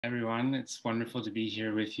Everyone. It's wonderful to be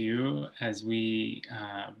here with you as we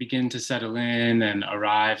begin to settle in and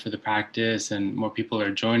arrive for the practice, and more people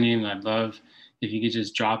are joining. I'd love if you could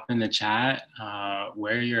just drop in the chat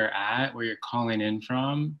where you're at, where you're calling in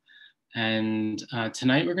from. And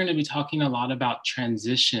tonight we're going to be talking a lot about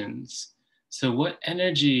transitions. So what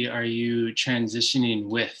energy are you transitioning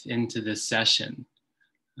with into this session?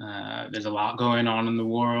 There's a lot going on in the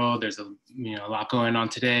world. There's a lot going on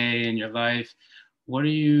today in your life. What are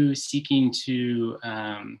you seeking to,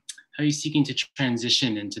 how are you seeking to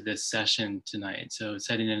transition into this session tonight? So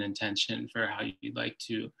setting an intention for how you'd like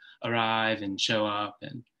to arrive and show up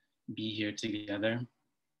and be here together.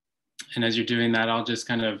 And as you're doing that, I'll just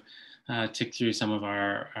kind of tick through some of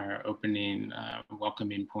our opening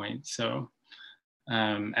welcoming points. So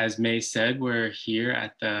as May said, we're here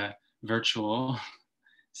at the virtual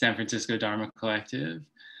San Francisco Dharma Collective,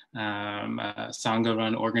 a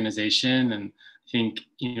Sangha-run organization. And I think,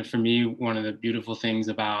 for me, one of the beautiful things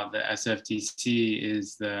about the SFDC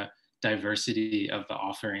is the diversity of the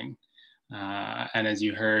offering. And as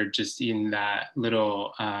you heard just in that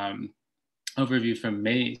little overview from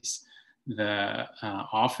Mace, the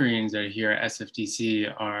offerings that are here at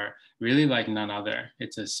SFDC are really like none other.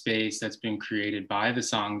 It's a space that's been created by the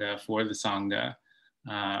Sangha for the Sangha.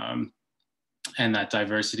 And that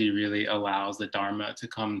diversity really allows the Dharma to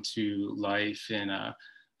come to life in a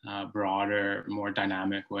broader, more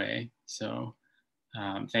dynamic way. So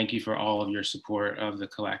thank you for all of your support of the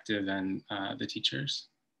collective and the teachers.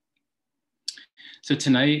 So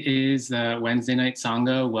tonight is the Wednesday night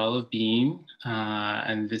Sangha Well of Being.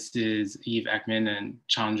 And this is Eve Ekman and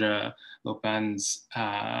Chandra Lopan's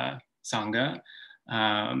Sangha,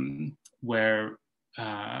 where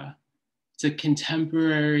it's a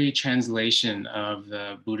contemporary translation of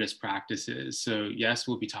the Buddhist practices. So yes,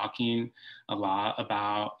 we'll be talking a lot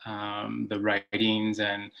about the writings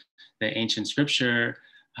and the ancient scripture.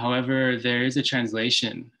 However, there is a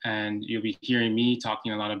translation, and you'll be hearing me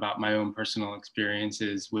talking a lot about my own personal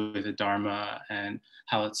experiences with the Dharma and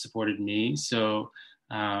how it supported me. So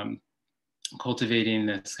cultivating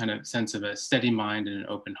this kind of sense of a steady mind and an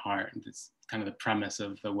open heart. That's kind of the premise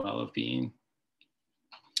of the Well of Being.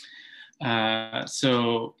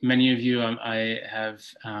 So many of you I have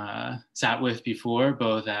sat with before,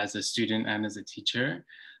 both as a student and as a teacher.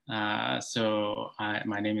 My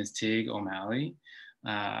name is Teague O'Malley.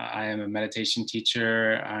 I am a meditation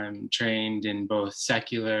teacher. I'm trained in both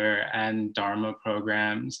secular and Dharma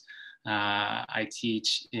programs. I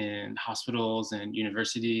teach in hospitals and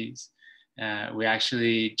universities. We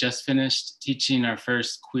actually just finished teaching our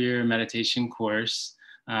first queer meditation course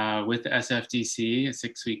with the SFDC, a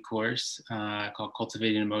 6-week course called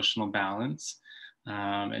Cultivating Emotional Balance.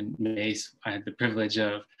 And Mace, I had the privilege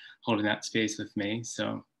of holding that space with me.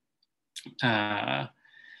 So,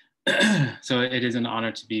 so it is an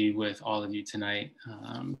honor to be with all of you tonight.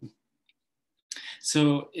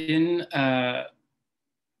 So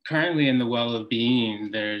currently in the Well of Being,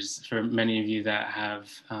 there's, for many of you that have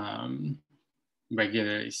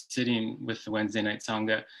regularly sitting with the Wednesday night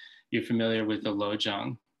Sangha, you're familiar with the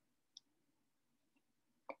Lojong.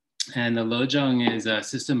 And the Lojong is a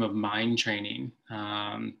system of mind training.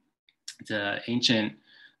 It's an ancient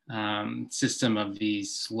system of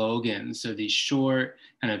these slogans, so these short,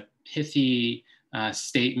 kind of pithy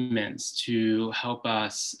statements to help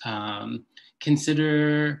us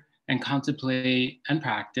consider and contemplate and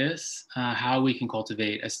practice how we can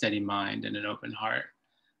cultivate a steady mind and an open heart.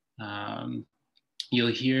 You'll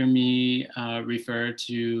hear me refer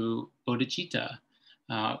to Bodhicitta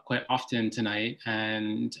quite often tonight.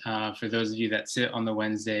 And for those of you that sit on the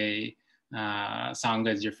Wednesday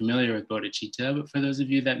Sanghas, you're familiar with Bodhicitta, but for those of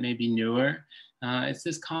you that may be newer, it's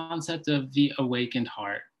this concept of the awakened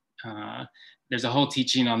heart. There's a whole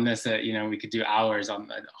teaching on this that, we could do hours on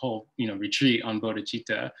the whole, retreat on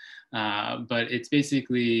Bodhicitta, but it's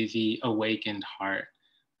basically the awakened heart.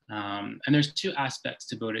 And there's two aspects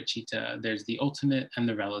to Bodhicitta. There's the ultimate and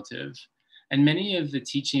the relative. And many of the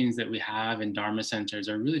teachings that we have in Dharma centers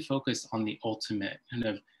are really focused on the ultimate, kind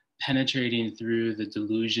of penetrating through the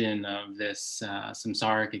delusion of this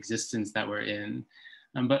samsaric existence that we're in.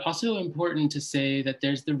 But also important to say that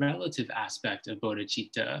there's the relative aspect of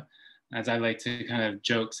Bodhicitta. As I like to kind of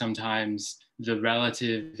joke sometimes, the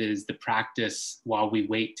relative is the practice while we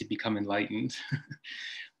wait to become enlightened.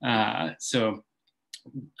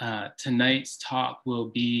 Tonight's talk will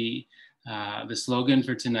be, the slogan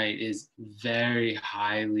for tonight is very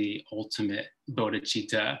highly ultimate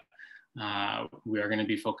Bodhicitta. We are going to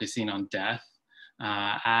be focusing on death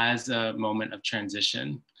as a moment of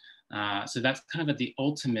transition. So that's kind of at the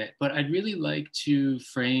ultimate, but I'd really like to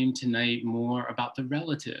frame tonight more about the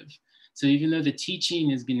relative. So even though the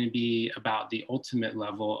teaching is going to be about the ultimate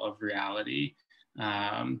level of reality,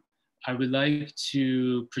 um, I would like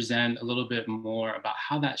to present a little bit more about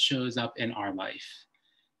how that shows up in our life.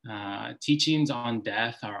 Teachings on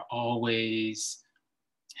death are always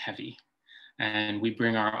heavy, and we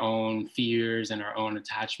bring our own fears and our own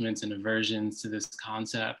attachments and aversions to this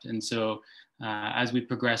concept. And so as we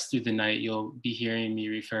progress through the night, you'll be hearing me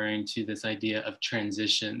referring to this idea of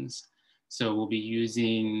transitions. So we'll be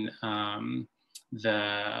using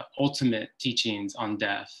the ultimate teachings on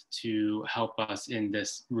death to help us in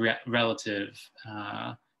this relative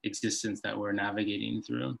existence that we're navigating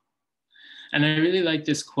through. And I really like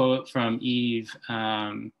this quote from Eve.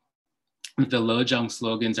 The Lojong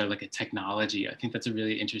slogans are like a technology. I think that's a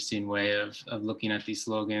really interesting way of looking at these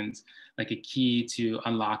slogans, like a key to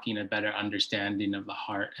unlocking a better understanding of the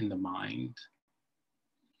heart and the mind.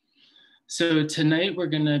 So tonight we're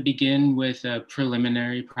going to begin with a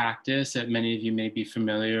preliminary practice that many of you may be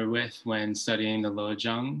familiar with when studying the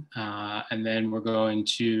Lojong. And then we're going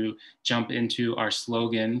to jump into our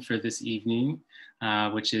slogan for this evening,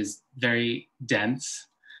 which is very dense,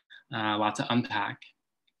 lots to unpack.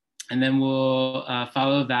 And then we'll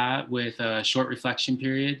follow that with a short reflection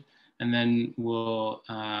period, and then we'll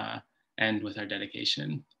end with our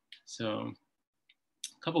dedication. So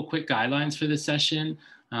a couple quick guidelines for this session.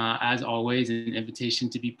 As always, an invitation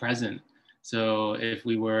to be present. So if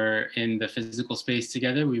we were in the physical space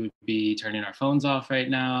together, we would be turning our phones off right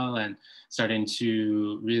now and starting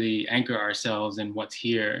to really anchor ourselves in what's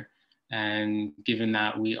here. And given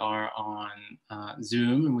that we are on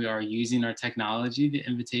Zoom and we are using our technology, the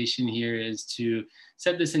invitation here is to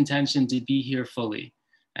set this intention to be here fully.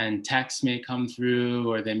 And texts may come through,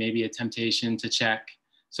 or there may be a temptation to check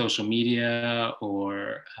social media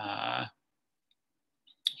or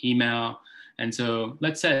email. And so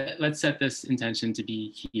let's set this intention to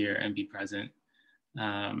be here and be present.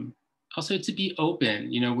 Also to be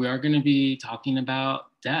open. You know, we are going to be talking about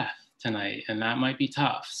death tonight, and that might be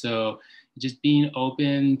tough. So just being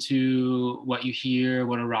open to what you hear,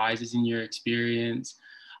 what arises in your experience.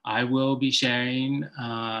 I will be sharing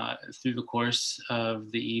through the course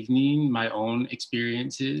of the evening my own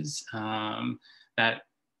experiences that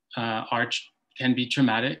can be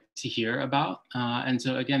traumatic to hear about. And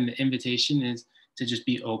so again, the invitation is to just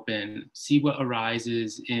be open, see what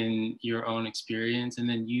arises in your own experience, and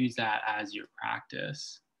then use that as your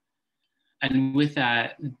practice. And with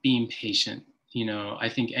that, being patient. You know, I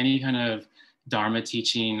think any kind of Dharma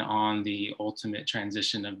teaching on the ultimate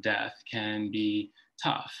transition of death can be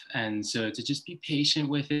tough. And so to just be patient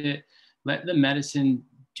with it, let the medicine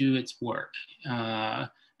do its work,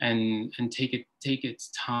 and take its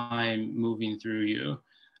time moving through you.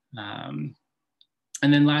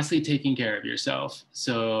 And then lastly, taking care of yourself.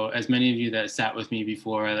 So as many of you that sat with me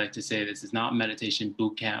before, I like to say this is not meditation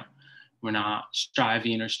boot camp. We're not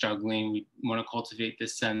striving or struggling. We want to cultivate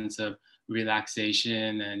this sense of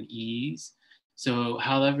relaxation and ease. So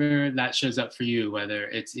however that shows up for you, whether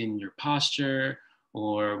it's in your posture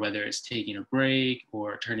or whether it's taking a break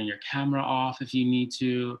or turning your camera off if you need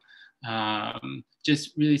to,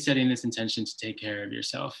 just really setting this intention to take care of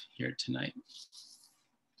yourself here tonight.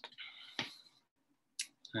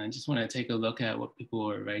 I just want to take a look at what people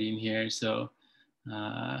are writing here. So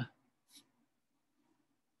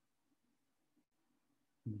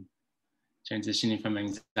transitioning from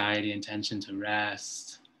anxiety and tension to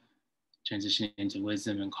rest, transitioning into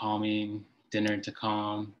wisdom and calming, dinner to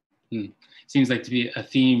calm. Seems like to be a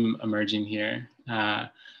theme emerging here.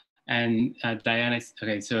 And Diana,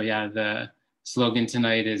 okay, so yeah, the slogan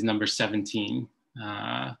tonight is number 17.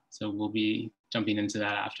 So we'll be jumping into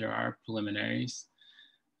that after our preliminaries.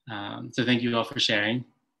 So thank you all for sharing.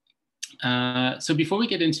 So before we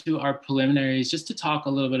get into our preliminaries, just to talk a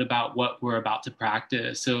little bit about what we're about to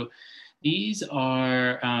practice. So these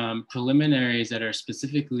are preliminaries that are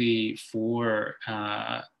specifically for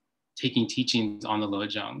taking teachings on the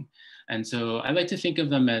Lojong. And so I like to think of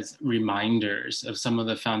them as reminders of some of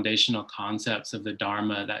the foundational concepts of the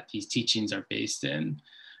Dharma that these teachings are based in,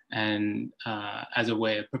 and as a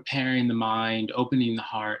way of preparing the mind, opening the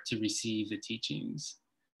heart to receive the teachings.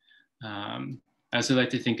 I also like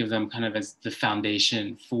to think of them kind of as the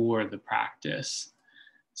foundation for the practice.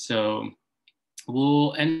 So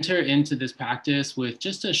we'll enter into this practice with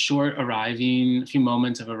just a short a few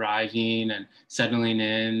moments of arriving and settling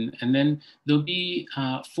in. And then there'll be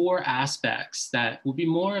 4 aspects that will be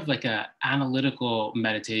more of like an analytical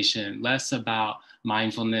meditation, less about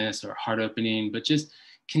mindfulness or heart opening, but just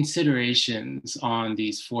considerations on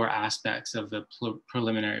these 4 aspects of the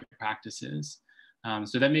preliminary practices.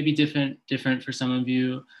 So that may be different for some of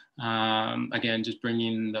you. Again, just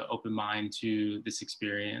bringing the open mind to this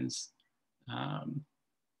experience.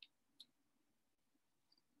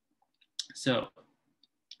 So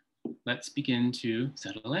let's begin to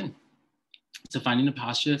settle in. So finding a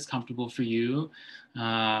posture that's comfortable for you,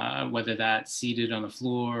 whether that's seated on the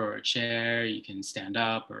floor or a chair, you can stand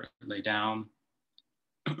up or lay down.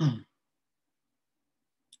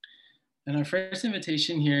 And our first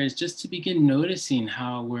invitation here is just to begin noticing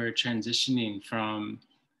how we're transitioning from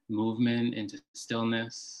movement into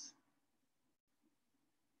stillness.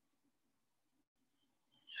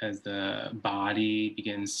 As the body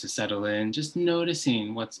begins to settle in, just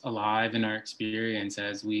noticing what's alive in our experience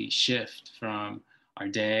as we shift from our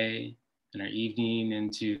day and our evening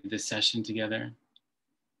into this session together.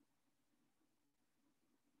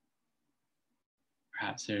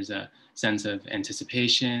 Perhaps there's a sense of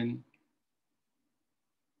anticipation,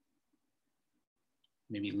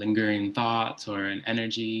 maybe lingering thoughts or an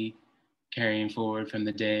energy carrying forward from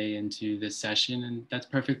the day into this session, and that's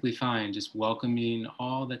perfectly fine. Just welcoming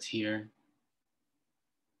all that's here.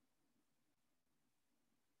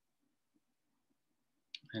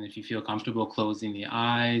 And if you feel comfortable closing the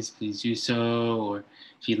eyes, please do so, or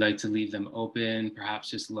if you'd like to leave them open, perhaps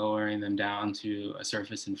just lowering them down to a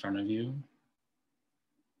surface in front of you.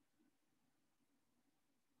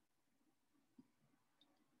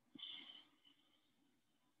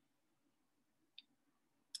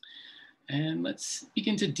 And let's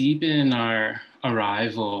begin to deepen our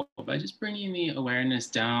arrival by just bringing the awareness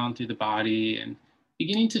down through the body and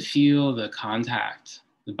beginning to feel the contact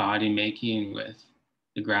the body making with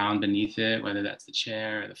the ground beneath it, whether that's the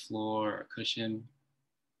chair or the floor or a cushion.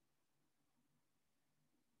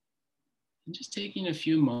 And just taking a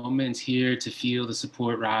few moments here to feel the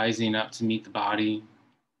support rising up to meet the body,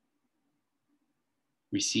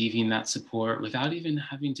 receiving that support without even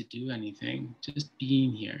having to do anything, just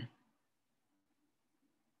being here.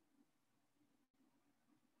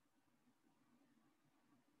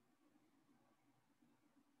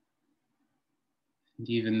 And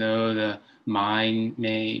even though the mind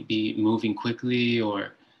may be moving quickly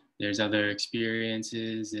or there's other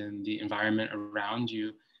experiences in the environment around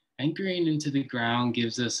you, anchoring into the ground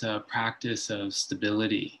gives us a practice of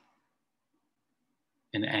stability,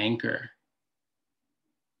 an anchor.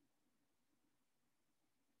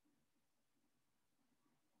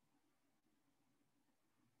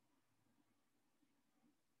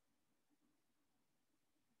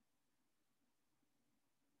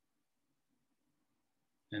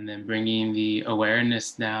 And then bringing the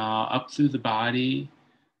awareness now up through the body.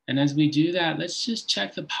 And as we do that, let's just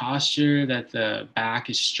check the posture, that the back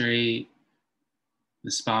is straight, the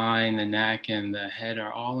spine, the neck, and the head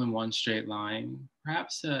are all in one straight line.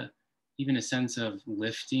 Perhaps even a sense of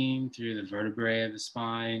lifting through the vertebrae of the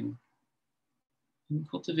spine. And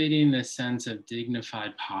cultivating this sense of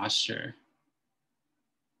dignified posture.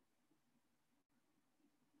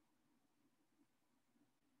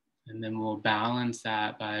 And then we'll balance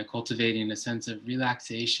that by cultivating a sense of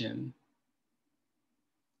relaxation.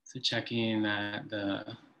 So checking that the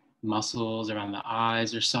muscles around the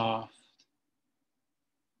eyes are soft,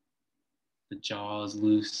 the jaw is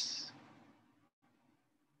loose.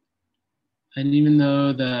 And even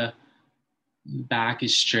though the back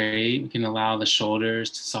is straight, we can allow the shoulders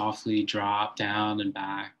to softly drop down and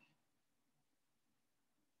back.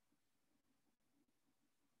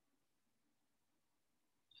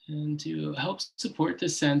 And to help support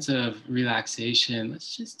this sense of relaxation,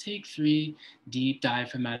 let's just take 3 deep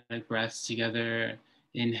diaphragmatic breaths together,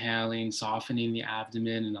 inhaling, softening the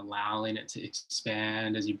abdomen and allowing it to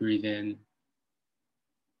expand as you breathe in.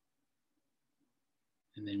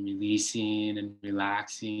 And then releasing and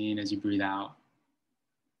relaxing as you breathe out.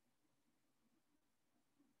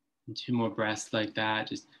 And 2 more breaths like that,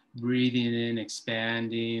 just breathing in,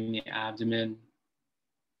 expanding the abdomen.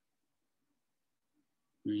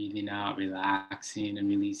 Breathing out, relaxing and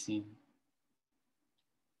releasing.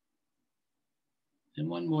 And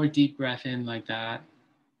 1 more deep breath in like that.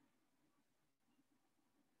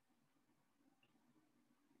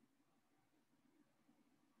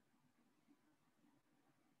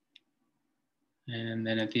 And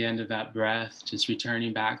then at the end of that breath, just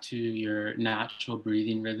returning back to your natural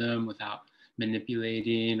breathing rhythm without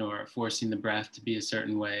manipulating or forcing the breath to be a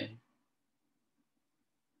certain way.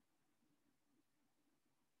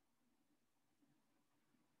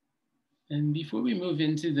 And before we move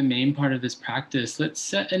into the main part of this practice, let's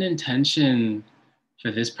set an intention for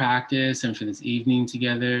this practice and for this evening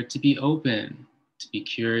together to be open, to be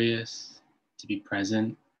curious, to be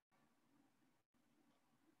present.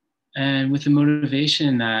 And with the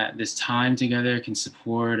motivation that this time together can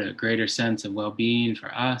support a greater sense of well-being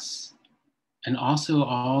for us and also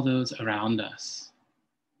all those around us,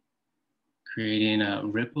 creating a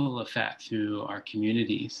ripple effect through our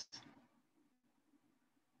communities.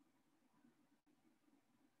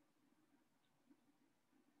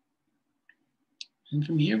 And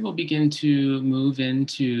from here, we'll begin to move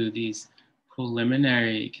into these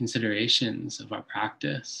preliminary considerations of our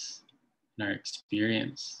practice and our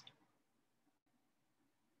experience.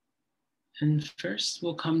 And first,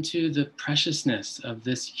 we'll come to the preciousness of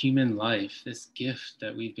this human life, this gift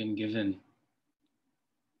that we've been given.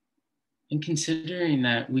 And considering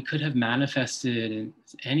that we could have manifested in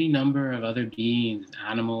any number of other beings,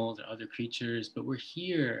 animals, or other creatures, but we're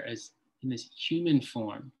here as in this human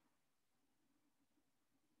form.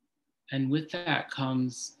 And with that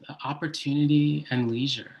comes opportunity and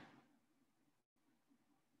leisure.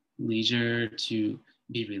 Leisure to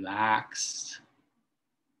be relaxed,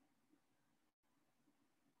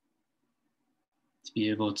 to be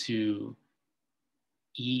able to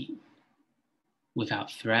eat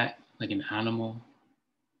without threat, like an animal,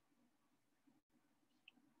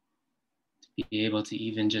 to be able to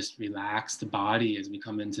even just relax the body as we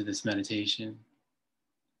come into this meditation.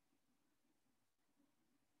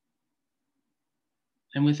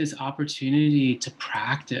 And with this opportunity to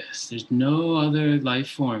practice, there's no other life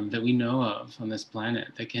form that we know of on this planet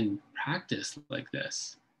that can practice like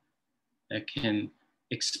this, that can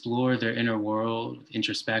explore their inner world with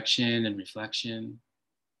introspection and reflection,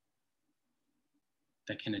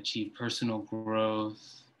 that can achieve personal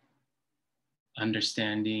growth,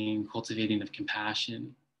 understanding, cultivating of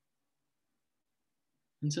compassion.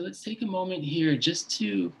 And so let's take a moment here just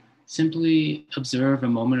to simply observe a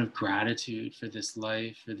moment of gratitude for this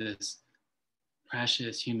life, for this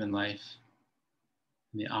precious human life,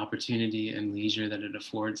 and the opportunity and leisure that it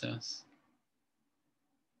affords us.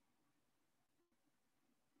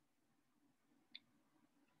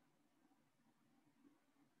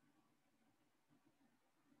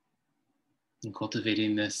 And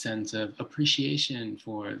cultivating this sense of appreciation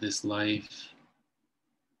for this life,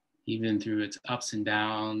 even through its ups and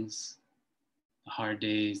downs, the hard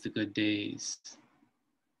days, the good days.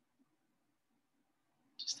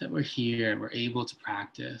 Just that we're here, we're able to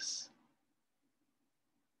practice.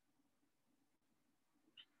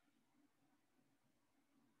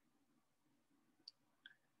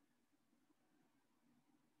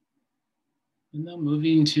 And now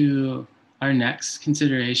moving to our next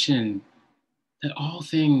consideration, that all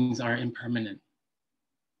things are impermanent.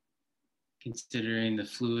 Considering the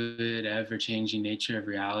fluid, ever-changing nature of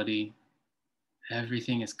reality,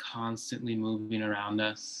 everything is constantly moving around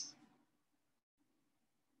us.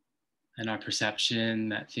 And our perception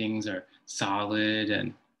that things are solid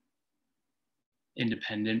and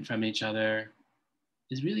independent from each other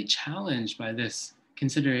is really challenged by this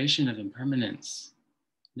consideration of impermanence,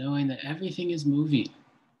 knowing that everything is moving,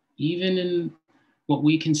 even in what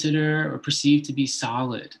we consider or perceive to be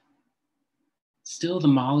solid. Still, the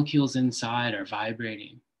molecules inside are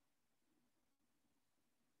vibrating.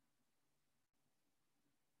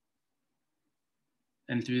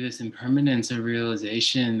 And through this impermanence, a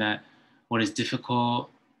realization that what is difficult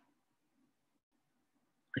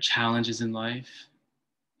or challenges in life,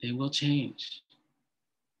 they will change.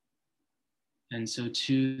 And so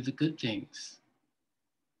too, the good things.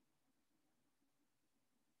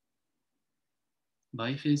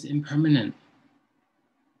 Life is impermanent.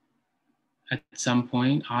 At some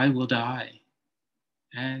point, I will die,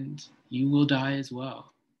 and you will die as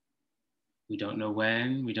well. We don't know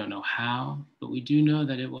when, we don't know how, but we do know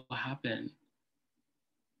that it will happen.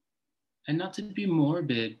 And not to be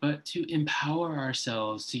morbid, but to empower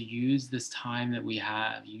ourselves to use this time that we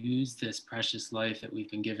have, use this precious life that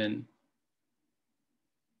we've been given.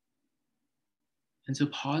 And so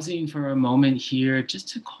pausing for a moment here, just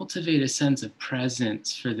to cultivate a sense of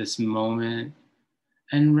presence for this moment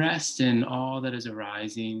and rest in all that is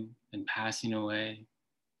arising and passing away.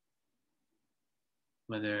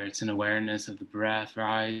 Whether it's an awareness of the breath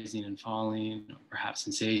rising and falling, or perhaps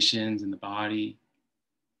sensations in the body.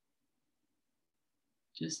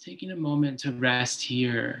 Just taking a moment to rest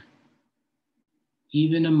here,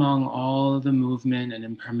 even among all of the movement and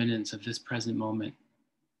impermanence of this present moment.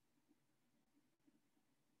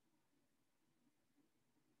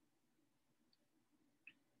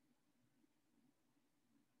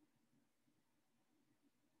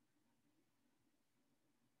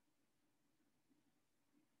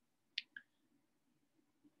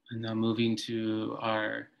 And now moving to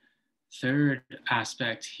our third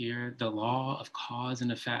aspect here, the law of cause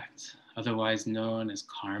and effect. otherwise known as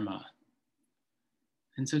karma.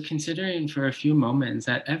 And so considering for a few moments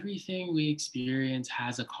that everything we experience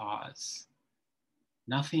has a cause.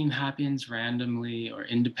 Nothing happens randomly or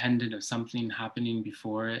independent of something happening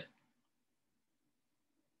before it.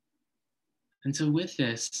 And so with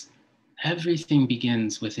this, everything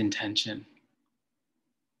begins with intention.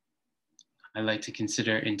 I like to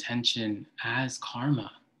consider intention as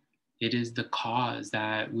karma. It is the cause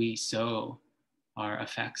that we sow our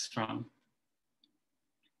effects from.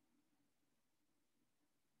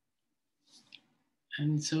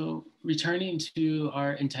 And so returning to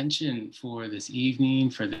our intention for this evening,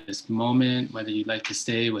 for this moment, whether you'd like to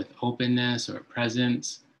stay with openness or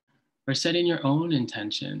presence, or setting your own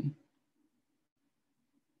intention.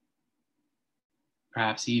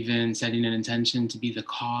 Perhaps even setting an intention to be the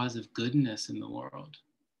cause of goodness in the world.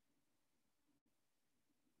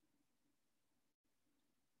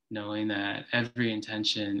 Knowing that every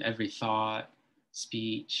intention, every thought,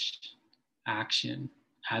 speech, action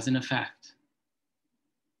has an effect.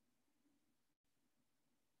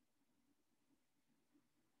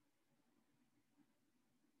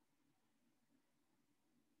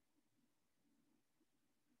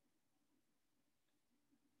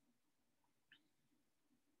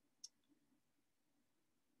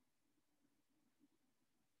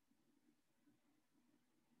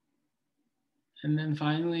 And then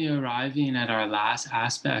finally arriving at our last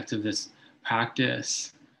aspect of this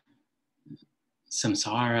practice,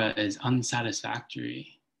 samsara is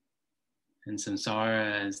unsatisfactory. And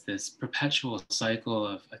samsara is this perpetual cycle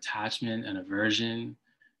of attachment and aversion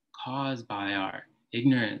caused by our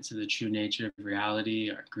ignorance of the true nature of reality,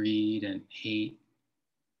 our greed and hate.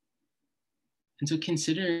 And so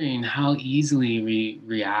considering how easily we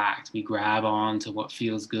react, we grab on to what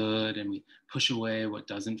feels good and we push away what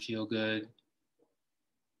doesn't feel good.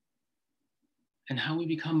 And how we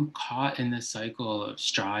become caught in this cycle of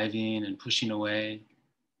striving and pushing away.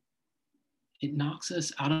 It knocks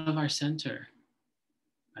us out of our center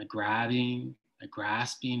by grabbing, by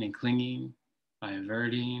grasping and clinging, by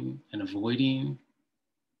averting and avoiding.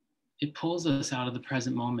 It pulls us out of the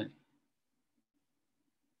present moment.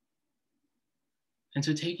 And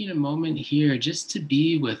so taking a moment here just to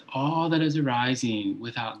be with all that is arising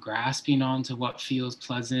without grasping onto what feels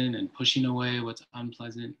pleasant and pushing away what's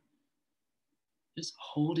unpleasant. Just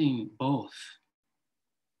holding both.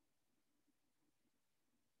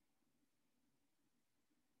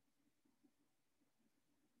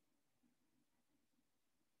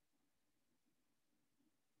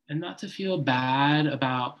 And not to feel bad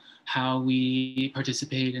about how we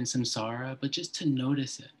participate in samsara, but just to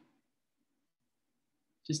notice it.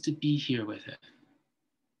 Just to be here with it.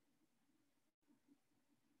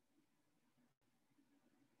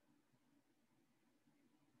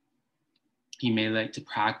 You may like to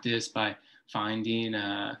practice by finding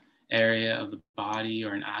an area of the body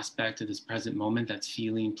or an aspect of this present moment that's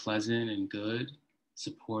feeling pleasant and good,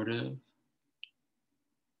 supportive.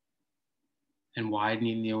 And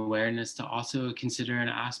widening the awareness to also consider an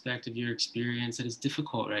aspect of your experience that is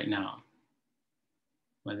difficult right now.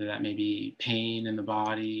 Whether that may be pain in the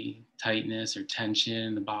body, tightness or tension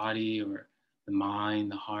in the body, or the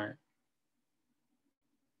mind, the heart.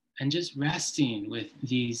 And just resting with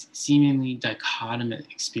these seemingly dichotomous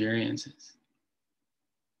experiences.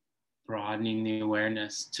 Broadening the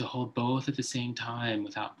awareness to hold both at the same time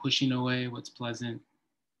without pushing away what's pleasant,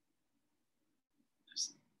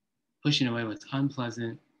 pushing away what's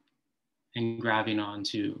unpleasant, and grabbing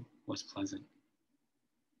onto what's pleasant.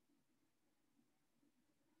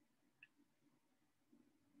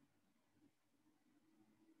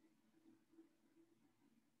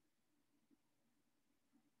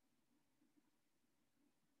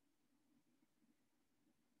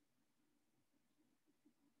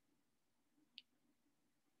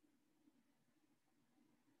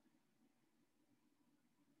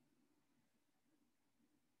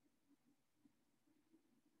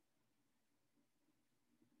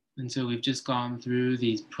 And so we've just gone through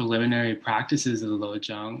these preliminary practices of the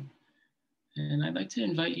Lojong. And I'd like to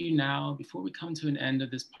invite you now, before we come to an end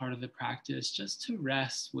of this part of the practice, just to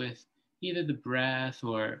rest with either the breath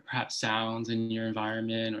or perhaps sounds in your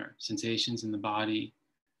environment or sensations in the body.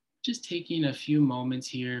 Just taking a few moments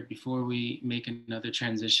here before we make another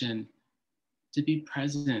transition to be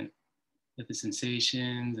present with the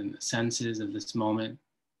sensations and the senses of this moment.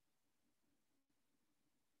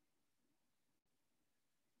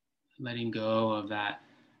 Letting go of that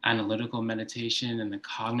analytical meditation and the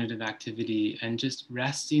cognitive activity and just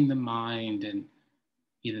resting the mind in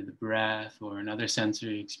either the breath or another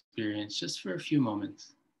sensory experience just for a few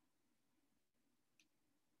moments.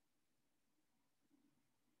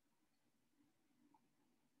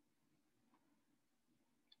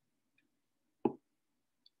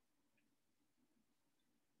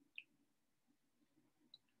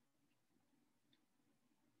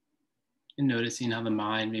 and noticing how the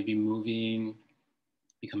mind may be moving,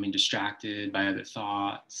 becoming distracted by other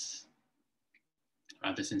thoughts,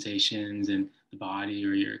 other sensations in the body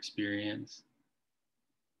or your experience.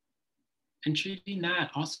 And treating that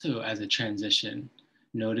also as a transition,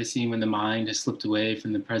 noticing when the mind has slipped away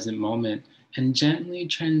from the present moment and gently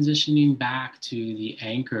transitioning back to the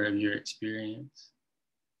anchor of your experience.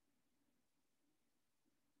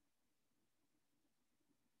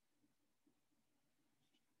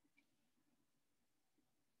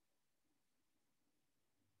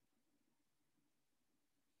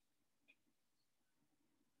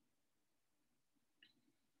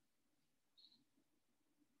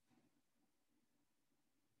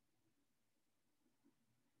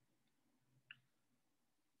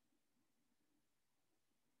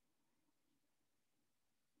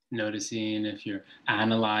 Noticing if you're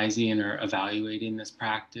analyzing or evaluating this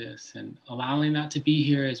practice and allowing that to be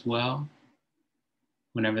here as well.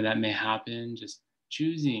 Whenever that may happen, just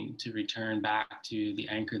choosing to return back to the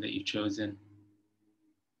anchor that you've chosen.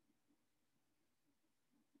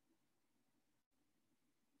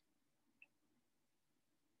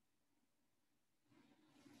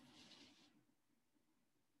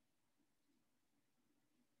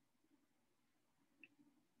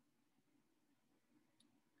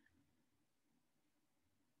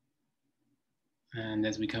 And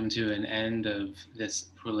as we come to an end of this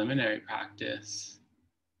preliminary practice,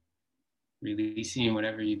 releasing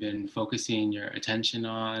whatever you've been focusing your attention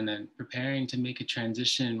on and preparing to make a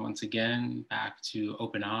transition once again back to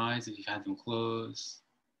open eyes if you've had them closed,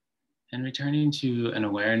 and returning to an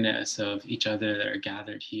awareness of each other that are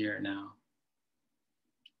gathered here now.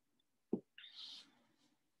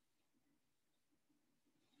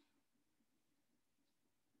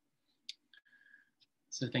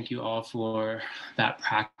 So thank you all for that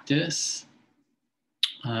practice.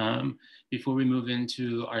 Before we move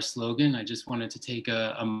into our slogan, I just wanted to take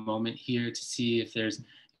a moment here to see if there's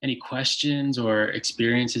any questions or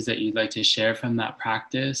experiences that you'd like to share from that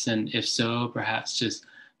practice. And if so, perhaps just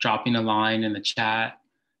dropping a line in the chat.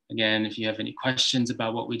 Again, if you have any questions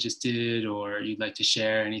about what we just did, or you'd like to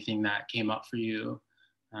share anything that came up for you,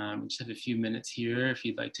 we just have a few minutes here if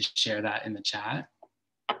you'd like to share that in the chat.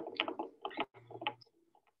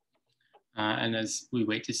 And as we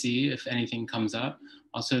wait to see if anything comes up,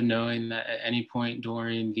 also knowing that at any point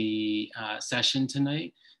during the session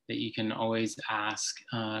tonight, that you can always ask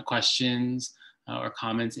questions or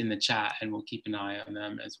comments in the chat, and we'll keep an eye on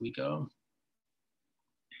them as we go.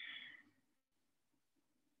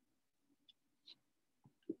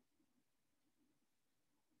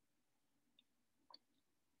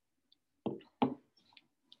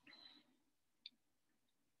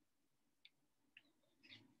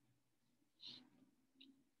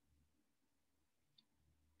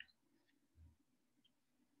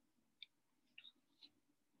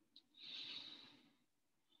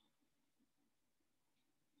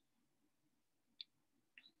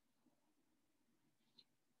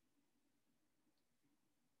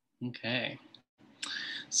 Okay,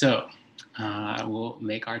 so we'll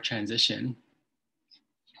make our transition.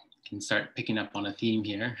 Can start picking up on a theme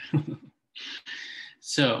here.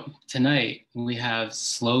 So tonight we have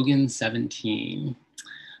slogan 17.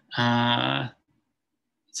 So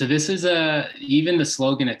this is even the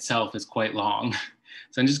slogan itself is quite long.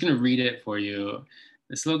 So I'm just going to read it for you.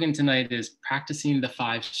 The slogan tonight is practicing the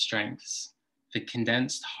 5 strengths, the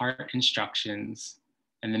condensed heart instructions,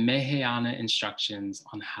 and the Mahayana instructions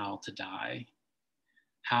on how to die.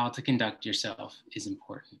 How to conduct yourself is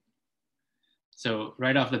important. So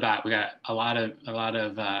right off the bat, we got a lot of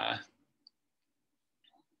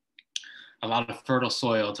fertile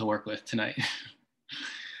soil to work with tonight.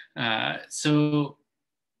 So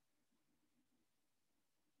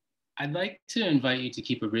I'd like to invite you to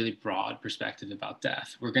keep a really broad perspective about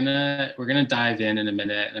death. We're gonna dive in a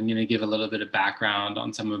minute. I'm gonna give a little bit of background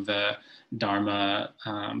on some of the Dharma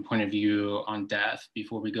point of view on death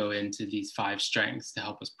before we go into these 5 strengths to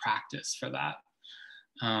help us practice for that.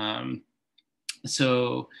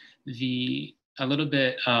 So a little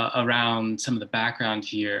bit around some of the background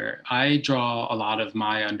here. I draw a lot of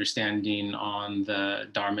my understanding on the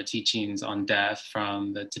Dharma teachings on death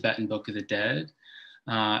from the Tibetan Book of the Dead,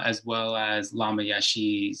 as well as Lama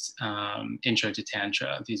Yeshe's Intro to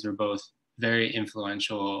Tantra. These are both very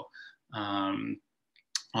influential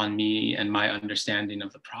on me and my understanding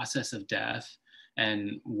of the process of death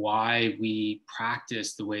and why we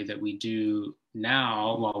practice the way that we do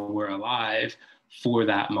now while we're alive for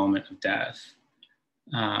that moment of death.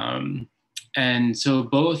 And so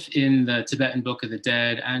both in the Tibetan Book of the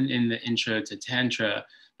Dead and in the Intro to Tantra,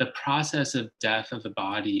 the process of death of the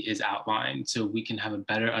body is outlined so we can have a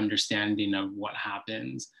better understanding of what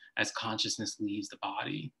happens as consciousness leaves the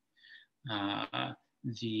body.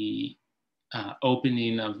 The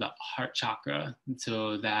opening of the heart chakra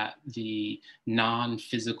so that the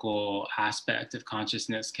non-physical aspect of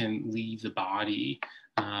consciousness can leave the body.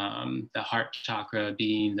 The heart chakra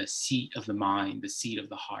being the seat of the mind, the seat of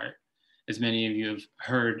the heart. As many of you have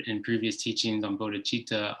heard in previous teachings on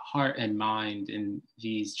Bodhicitta, heart and mind in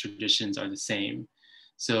these traditions are the same.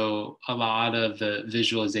 So a lot of the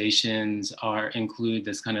visualizations include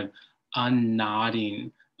this kind of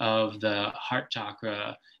unknotting of the heart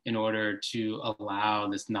chakra in order to allow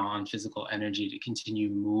this non-physical energy to continue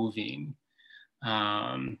moving.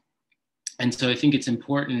 And so I think it's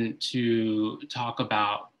important to talk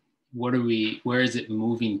about where is it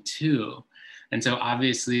moving to? And so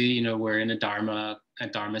obviously, we're in a Dharma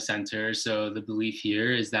center. So the belief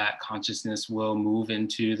here is that consciousness will move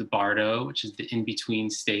into the bardo, which is the in-between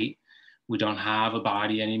state. We don't have a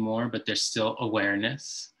body anymore, but there's still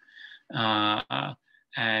awareness.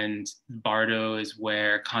 And bardo is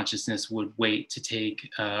where consciousness would wait to take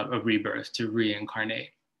a rebirth, to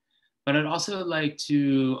reincarnate. But I'd also like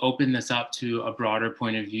to open this up to a broader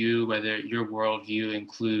point of view, whether your worldview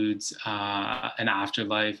includes an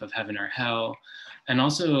afterlife of heaven or hell, and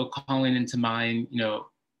also calling into mind,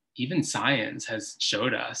 even science has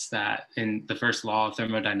showed us that in the first law of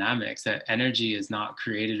thermodynamics, that energy is not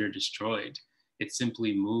created or destroyed. It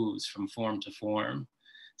simply moves from form to form.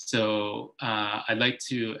 So I'd like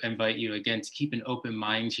to invite you again to keep an open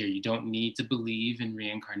mind here. You don't need to believe in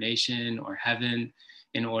reincarnation or heaven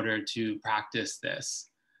in order to practice this.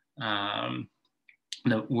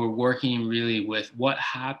 We're working really with what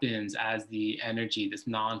happens as the energy, this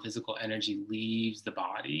non-physical energy, leaves the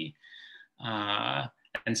body.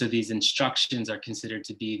 And so these instructions are considered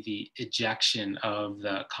to be the ejection of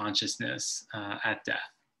the consciousness at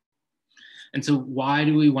death. And so why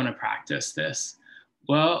do we want to practice this?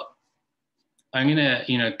 Well, I'm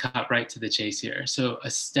gonna, cut right to the chase here. So a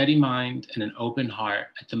steady mind and an open heart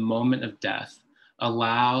at the moment of death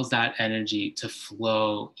allows that energy to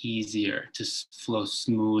flow easier, to flow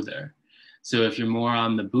smoother. So if you're more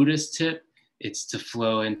on the Buddhist tip, it's to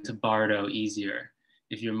flow into bardo easier.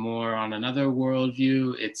 If you're more on another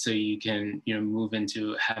worldview, it's so you can, move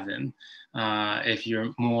into heaven. If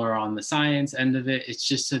you're more on the science end of it, it's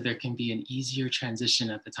just so there can be an easier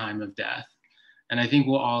transition at the time of death. And I think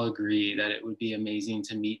we'll all agree that it would be amazing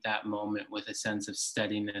to meet that moment with a sense of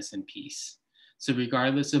steadiness and peace. So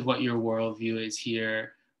regardless of what your worldview is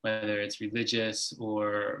here, whether it's religious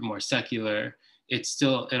or more secular, it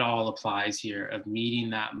all applies here of meeting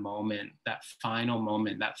that moment, that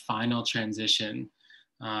final transition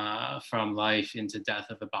from life into death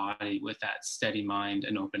of the body with that steady mind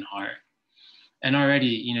and open heart. And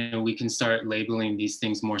already, we can start labeling these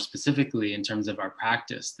things more specifically in terms of our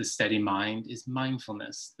practice. The steady mind is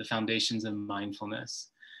mindfulness, the foundations of mindfulness.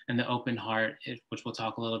 And the open heart, which we'll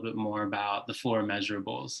talk a little bit more about, the four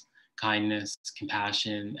measurables: kindness,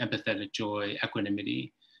 compassion, empathetic joy,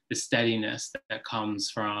 equanimity, the steadiness that comes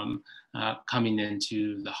from coming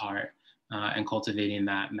into the heart and cultivating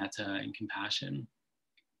that metta and compassion.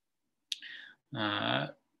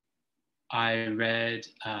 I read,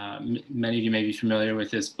 many of you may be familiar with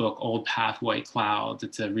this book, Old Path, White Clouds.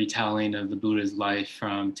 It's a retelling of the Buddha's life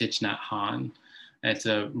from Thich Nhat Hanh. It's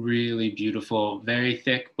a really beautiful, very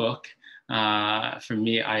thick book. For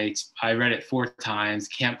me, I read it 4 times,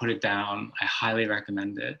 can't put it down. I highly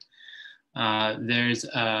recommend it. There's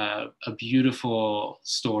a beautiful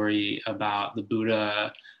story about the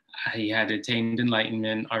Buddha. He had attained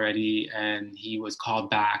enlightenment already, and he was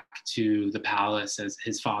called back to the palace as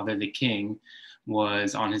his father, the king,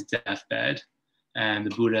 was on his deathbed. And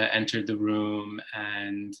the Buddha entered the room,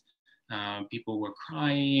 and people were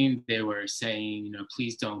crying. They were saying,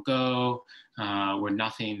 please don't go. We're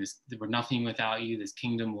nothing without you. This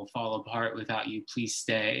kingdom will fall apart without you. Please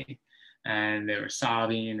stay. And they were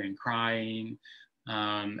sobbing and crying.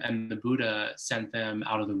 And the Buddha sent them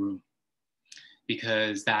out of the room,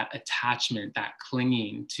 because that attachment, that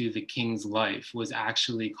clinging to the king's life was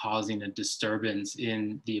actually causing a disturbance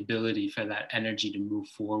in the ability for that energy to move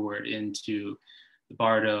forward into the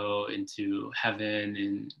bardo, into heaven,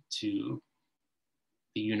 into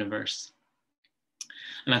the universe.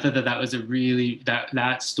 And I thought that was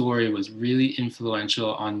that story was really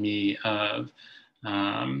influential on me of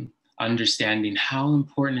understanding how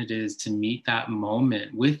important it is to meet that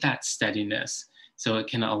moment with that steadiness, so it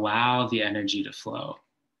can allow the energy to flow.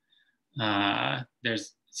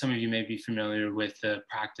 There's some of you may be familiar with the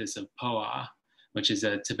practice of POA, which is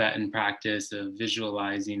a Tibetan practice of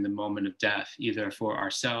visualizing the moment of death, either for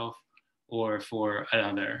ourselves or for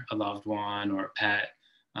another, a loved one or a pet,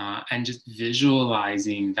 and just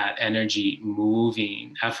visualizing that energy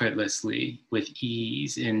moving effortlessly with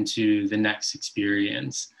ease into the next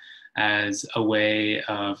experience as a way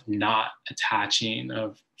of not attaching,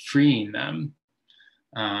 of freeing them.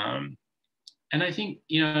 And I think,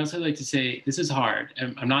 I also like to say, this is hard.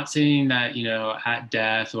 I'm not saying that, at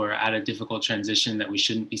death or at a difficult transition that we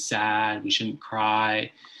shouldn't be sad, we shouldn't cry.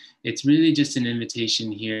 It's really just an invitation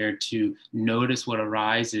here to notice what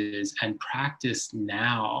arises and practice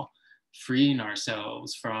now, freeing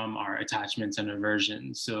ourselves from our attachments and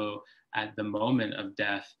aversions. So at the moment of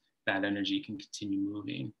death, that energy can continue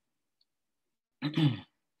moving.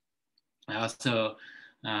 I also,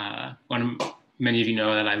 many of you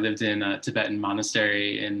know that I lived in a Tibetan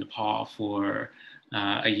monastery in Nepal for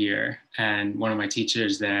a year. And one of my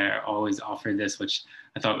teachers there always offered this, which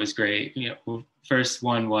I thought was great. First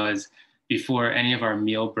one was, before any of our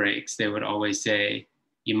meal breaks, they would always say,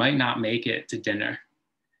 you might not make it to dinner,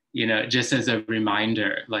 just as a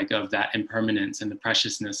reminder, like, of that impermanence and the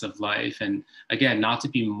preciousness of life. And again, not to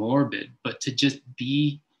be morbid, but to just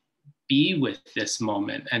be with this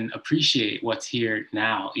moment and appreciate what's here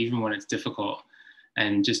now, even when it's difficult,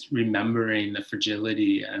 and just remembering the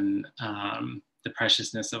fragility and the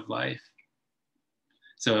preciousness of life.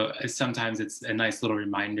 So sometimes it's a nice little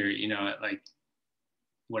reminder, like,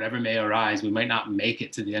 whatever may arise, we might not make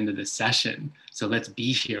it to the end of this session, so let's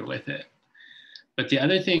be here with it. But the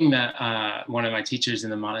other thing that one of my teachers in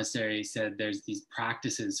the monastery said, there's these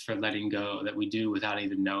practices for letting go that we do without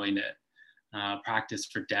even knowing it. Practice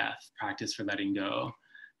for death, practice for letting go.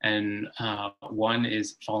 And one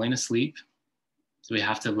is falling asleep. So we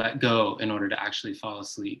have to let go in order to actually fall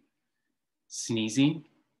asleep. Sneezing,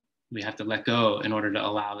 we have to let go in order to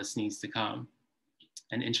allow the sneeze to come.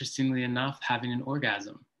 And interestingly enough, having an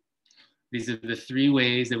orgasm. These are the 3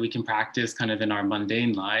 ways that we can practice kind of in our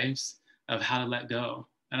mundane lives of how to let go.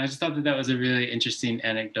 And I just thought that that was a really interesting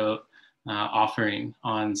anecdote offering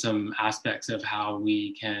on some aspects of how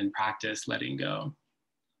we can practice letting go.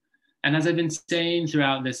 And as I've been saying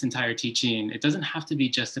throughout this entire teaching, it doesn't have to be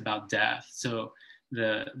just about death. So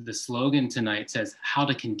the slogan tonight says how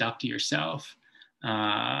to conduct yourself.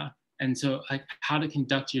 And so, like, how to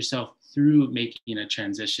conduct yourself through making a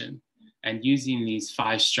transition and using these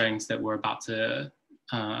 5 strengths that we're about to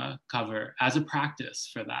cover as a practice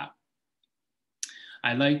for that.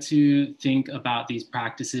 I like to think about these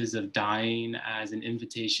practices of dying as an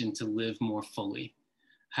invitation to live more fully.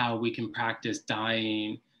 How we can practice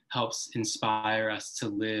dying helps inspire us to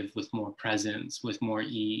live with more presence, with more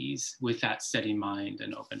ease, with that steady mind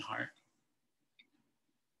and open heart.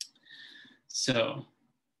 So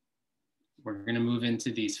we're going to move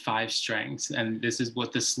into these 5 strengths. And this is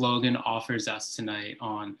what the slogan offers us tonight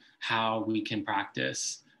on how we can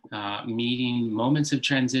practice meeting moments of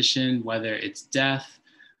transition, whether it's death,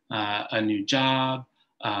 a new job,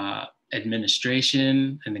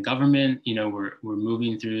 administration and the government. We're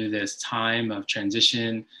moving through this time of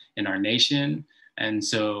transition in our nation. And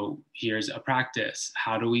so here's a practice.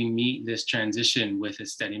 How do we meet this transition with a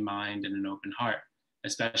steady mind and an open heart,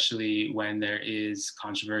 especially when there is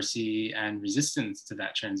controversy and resistance to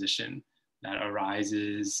that transition that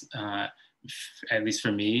arises, at least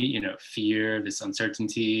for me, fear, this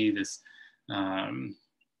uncertainty, this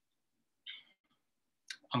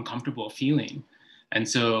uncomfortable feeling. And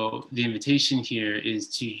so the invitation here is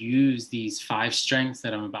to use these 5 strengths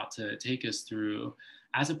that I'm about to take us through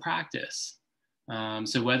as a practice.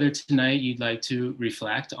 So whether tonight you'd like to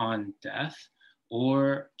reflect on death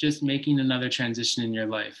or just making another transition in your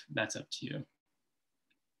life, that's up to you.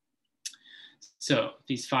 So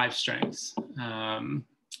these 5 strengths.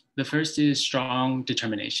 The first is strong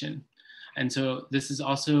determination. And so this is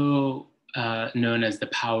also known as the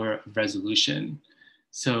power of resolution.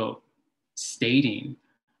 So stating,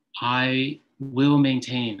 I will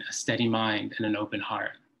maintain a steady mind and an open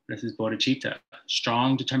heart. This is Bodhicitta,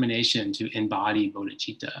 strong determination to embody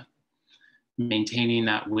Bodhicitta. Maintaining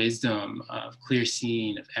that wisdom of clear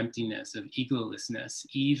seeing, of emptiness, of egolessness,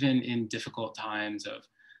 even in difficult times of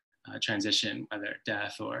transition, whether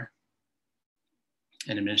death or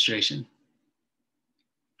an administration.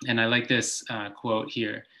 And I like this quote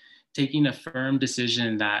here. Taking a firm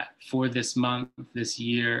decision that for this month, this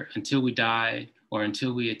year, until we die, or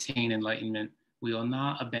until we attain enlightenment, we will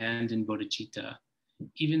not abandon bodhicitta.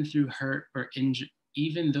 Even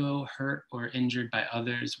though hurt or injured by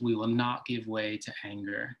others, we will not give way to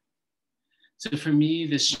anger. So for me,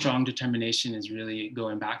 this strong determination is really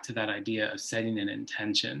going back to that idea of setting an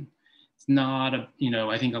intention. It's not a,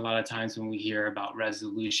 I think a lot of times when we hear about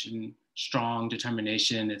resolution, strong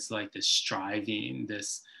determination, it's like this striving,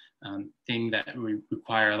 this thing that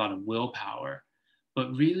require a lot of willpower.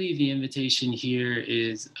 But really the invitation here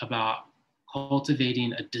is about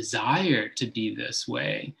cultivating a desire to be this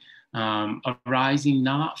way, arising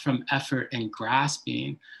not from effort and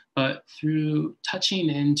grasping, but through touching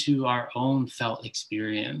into our own felt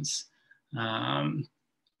experience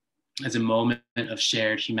as a moment of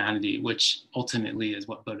shared humanity, which ultimately is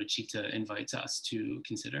what Bodhicitta invites us to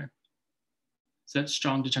consider. So that's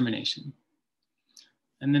strong determination.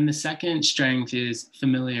 And then the second strength is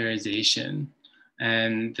familiarization,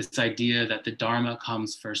 and this idea that the Dharma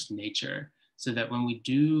comes first nature, so that when we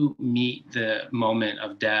do meet the moment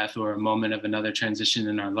of death or a moment of another transition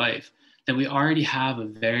in our life, that we already have a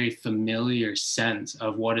very familiar sense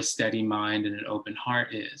of what a steady mind and an open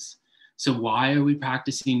heart is. So why are we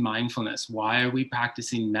practicing mindfulness? Why are we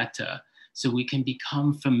practicing metta? So we can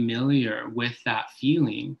become familiar with that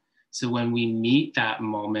feeling. So when we meet that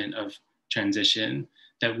moment of transition,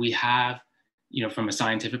 that we have, from a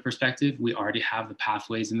scientific perspective, we already have the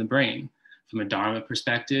pathways in the brain. From a Dharma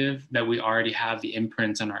perspective, that we already have the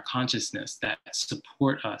imprints on our consciousness that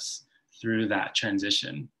support us through that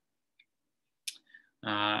transition.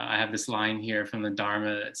 I have this line here from the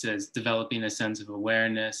Dharma that says, developing a sense of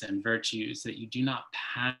awareness and virtues that you do not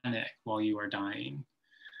panic while you are dying.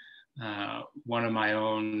 One of my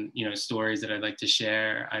own, stories that I'd like to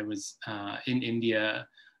share, I was in India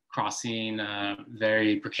crossing a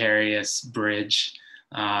very precarious bridge.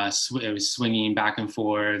 It was swinging back and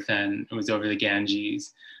forth, and it was over the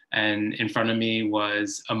Ganges. And in front of me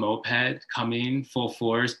was a moped coming full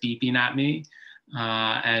force, beeping at me.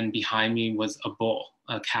 And behind me was a bull,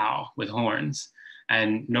 a cow with horns,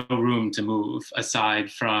 and no room to move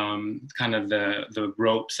aside from kind of the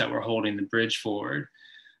ropes that were holding the bridge forward.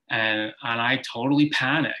 And I totally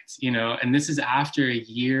panicked, and this is after a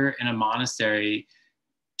year in a monastery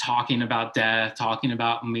talking about death, talking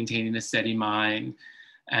about maintaining a steady mind.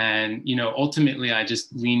 And, ultimately I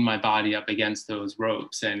just leaned my body up against those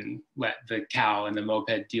ropes and let the cow and the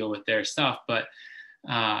moped deal with their stuff. But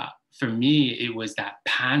for me, it was that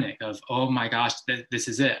panic of, oh my gosh, this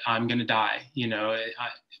is it. I'm going to die.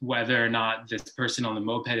 Whether or not this person on the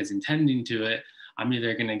moped is intending to it, I'm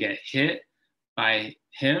either going to get hit by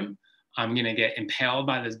him, I'm going to get impaled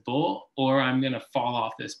by this bull, or I'm going to fall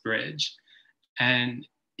off this bridge. And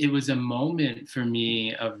it was a moment for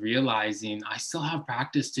me of realizing I still have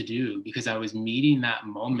practice to do, because I was meeting that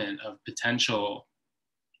moment of potential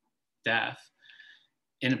death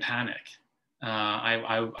in a panic.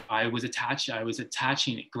 I was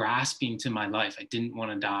attaching it, grasping to my life. I didn't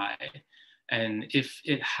want to die. And if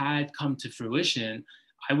it had come to fruition,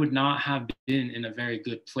 I would not have been in a very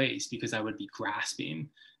good place, because I would be grasping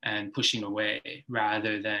and pushing away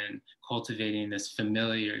rather than cultivating this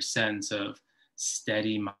familiar sense of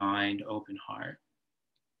steady mind, open heart.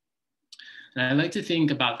 And I like to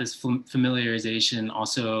think about this familiarization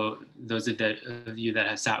also, those of you that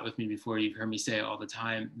have sat with me before, you've heard me say all the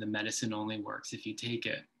time, the medicine only works if you take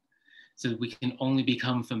it. So we can only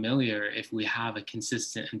become familiar if we have a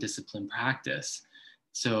consistent and disciplined practice.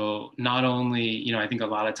 So not only, I think a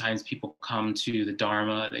lot of times people come to the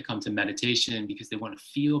Dharma, they come to meditation because they want to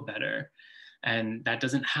feel better. And that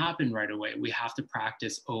doesn't happen right away. We have to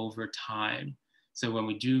practice over time. So when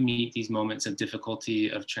we do meet these moments of difficulty,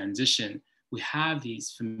 of transition, we have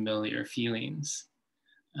these familiar feelings.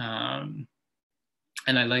 And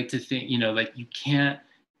I like to think, you can't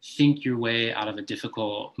think your way out of a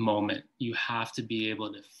difficult moment. You have to be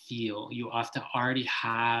able to feel. You have to already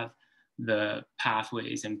have the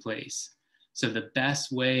pathways in place. So the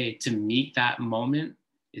best way to meet that moment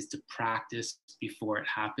is to practice before it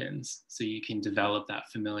happens, so you can develop that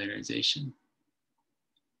familiarization.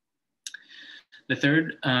 The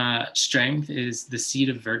third strength is the seed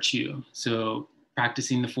of virtue. So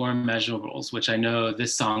practicing the four immeasurables, which I know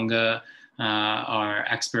this sangha are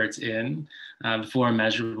experts in. The four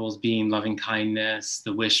immeasurables being loving kindness,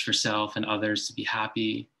 the wish for self and others to be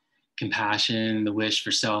happy, compassion, the wish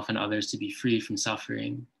for self and others to be free from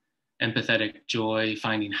suffering, empathetic joy,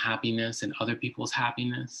 finding happiness in other people's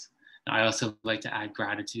happiness. I also like to add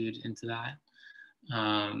gratitude into that.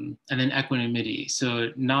 And then equanimity.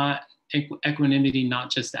 So equanimity,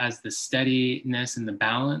 not just as the steadiness and the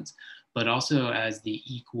balance, but also as the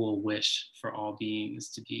equal wish for all beings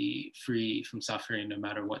to be free from suffering, no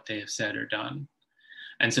matter what they have said or done.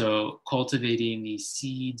 And so cultivating these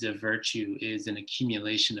seeds of virtue is an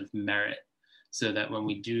accumulation of merit, so that when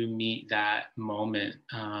we do meet that moment,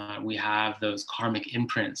 we have those karmic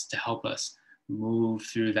imprints to help us move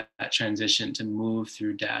through that transition, to move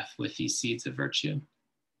through death with these seeds of virtue.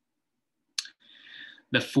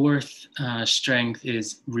 The fourth strength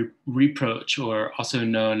is reproach, or also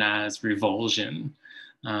known as revulsion,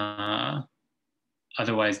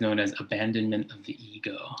 otherwise known as abandonment of the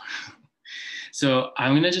ego. So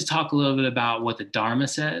I'm going to just talk a little bit about what the Dharma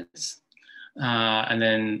says, and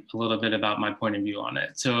then a little bit about my point of view on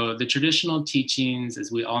it. So the traditional teachings,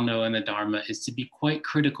 as we all know in the Dharma, is to be quite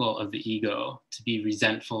critical of the ego, to be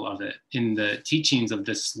resentful of it. In the teachings of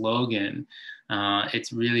this slogan,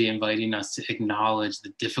 it's really inviting us to acknowledge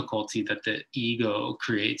the difficulty that the ego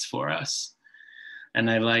creates for us. And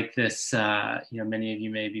I like this, many of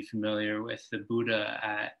you may be familiar with the Buddha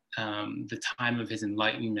at the time of his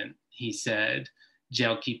enlightenment. He said,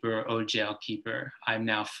 "Jailkeeper, oh jailkeeper, I'm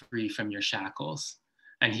now free from your shackles."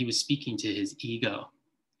 And he was speaking to his ego.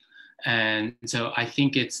 And so I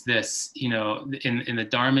think it's this, in the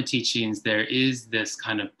Dharma teachings, there is this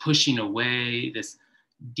kind of pushing away, this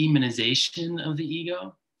demonization of the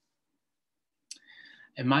ego.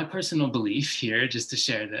 And my personal belief here, just to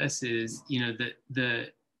share this, is,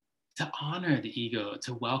 to honor the ego,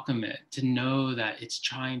 to welcome it, to know that it's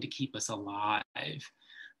trying to keep us alive,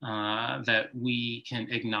 that we can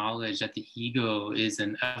acknowledge that the ego is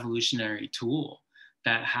an evolutionary tool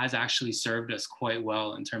that has actually served us quite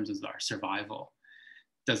well in terms of our survival.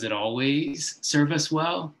 Does it always serve us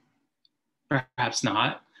well? Perhaps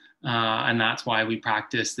not. And that's why we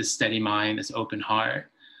practice this steady mind, this open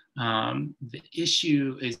heart. The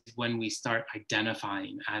issue is when we start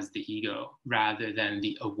identifying as the ego rather than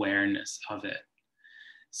the awareness of it.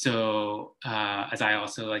 So as I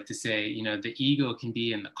also like to say, the ego can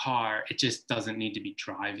be in the car, it just doesn't need to be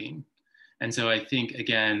driving. And so I think,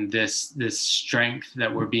 again, this strength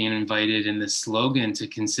that we're being invited in this slogan to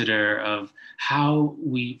consider of how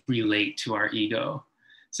we relate to our ego.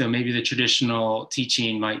 So maybe the traditional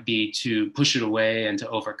teaching might be to push it away and to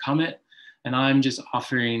overcome it. And I'm just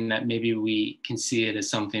offering that maybe we can see it as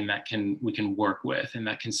something that we can work with and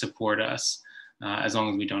that can support us as long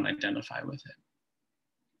as we don't identify with it.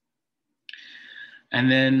 And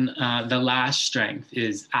then the last strength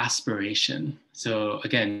is aspiration. So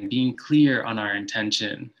again, being clear on our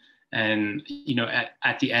intention. And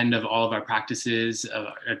at the end of all of our practices,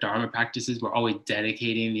 our Dharma practices, we're always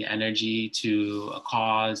dedicating the energy to a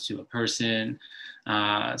cause, to a person.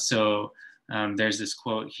 There's this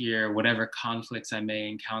quote here: "Whatever conflicts I may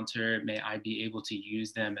encounter, may I be able to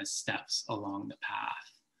use them as steps along the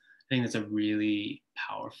path." I think that's a really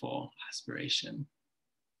powerful aspiration.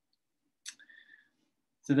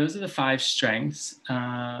 So those are the 5 strengths,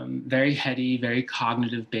 very heady, very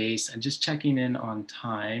cognitive based. I'm just checking in on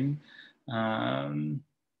time.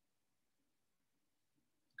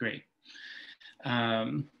 Great.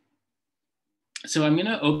 So I'm going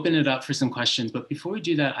to open it up for some questions, but before we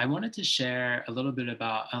do that, I wanted to share a little bit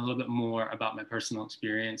more about my personal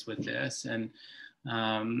experience with this. And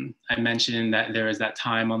I mentioned that there was that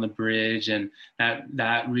time on the bridge, and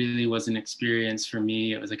that really was an experience for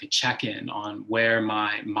me. It was like a check-in on where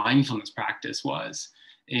my mindfulness practice was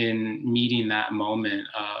in meeting that moment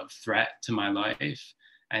of threat to my life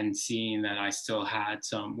and seeing that I still had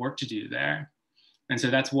some work to do there. And so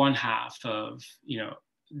that's one half of,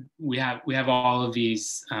 we have all of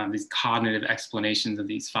these cognitive explanations of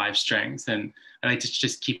these 5 strengths, and I like to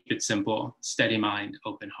just keep it simple: steady mind,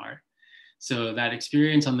 open heart. So that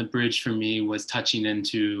experience on the bridge for me was touching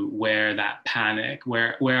into where that panic,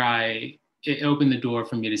 it opened the door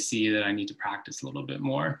for me to see that I need to practice a little bit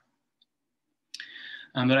more.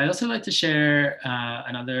 But I'd also like to share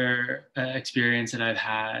another experience that I've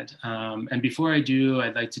had. And before I do,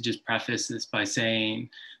 I'd like to just preface this by saying,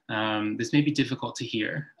 this may be difficult to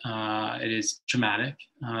hear. It is traumatic,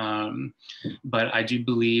 but I do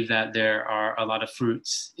believe that there are a lot of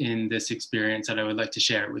fruits in this experience that I would like to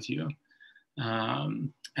share with you.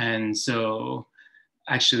 And so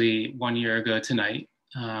actually 1 year ago tonight,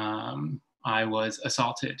 I was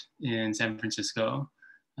assaulted in San Francisco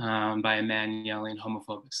by a man yelling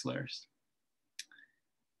homophobic slurs.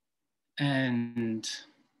 And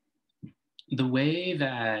the way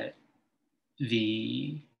that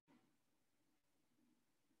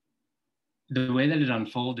it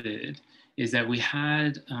unfolded is that we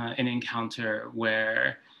had an encounter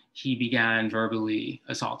where he began verbally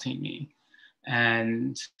assaulting me,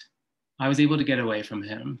 and I was able to get away from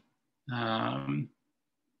him.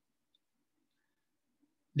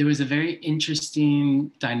 There was a very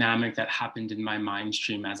interesting dynamic that happened in my mind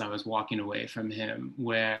stream as I was walking away from him,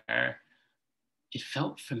 where it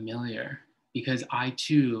felt familiar because I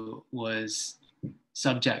too was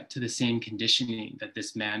subject to the same conditioning that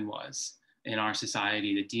this man was. in our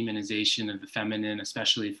society, the demonization of the feminine,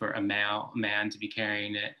 especially for a man to be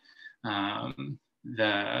carrying it,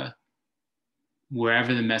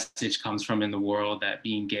 wherever the message comes from in the world that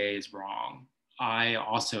being gay is wrong. I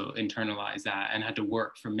also internalized that and had to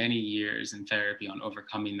work for many years in therapy on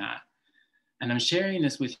overcoming that. And I'm sharing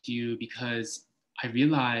this with you because I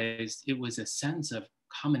realized it was a sense of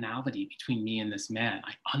commonality between me and this man.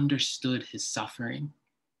 I understood his suffering.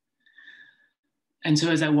 And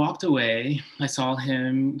so as I walked away, I saw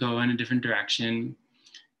him go in a different direction.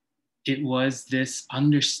 It was this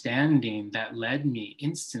understanding that led me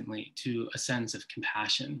instantly to a sense of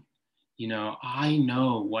compassion. You know, I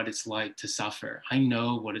know what it's like to suffer. I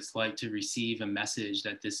know what it's like to receive a message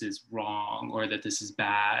that this is wrong or that this is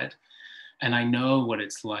bad. And I know what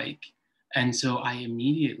it's like. And so I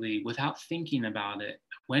immediately, without thinking about it,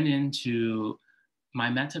 went into my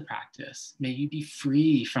metta practice. May you be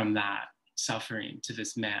free from that suffering to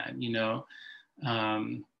this man, you know.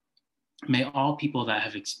 May all people that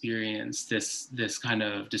have experienced this kind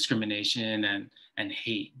of discrimination and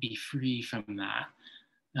hate be free from that.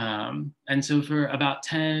 And so for about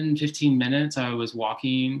 10, 15 minutes, I was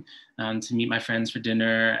walking to meet my friends for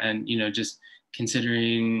dinner and, you know, just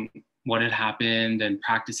considering what had happened and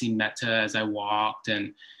practicing metta as I walked.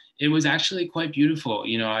 And it was actually quite beautiful.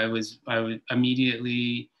 You know, I was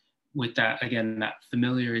immediately with that, again, that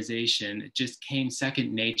familiarization, it just came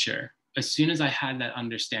second nature. As soon as I had that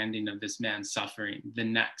understanding of this man's suffering, the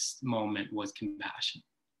next moment was compassion.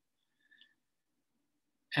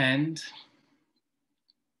 And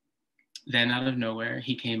then out of nowhere,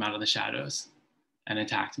 he came out of the shadows and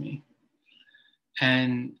attacked me.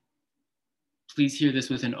 And please hear this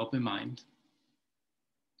with an open mind.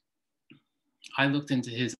 I looked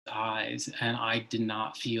into his eyes and I did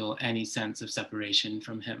not feel any sense of separation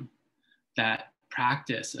from him. That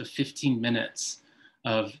practice of 15 minutes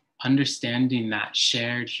of understanding that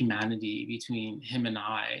shared humanity between him and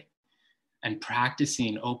I, and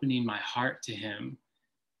practicing opening my heart to him,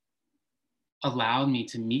 allowed me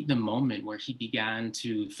to meet the moment where he began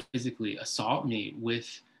to physically assault me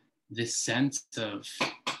with this sense of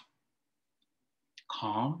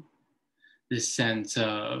calm, this sense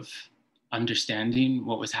of understanding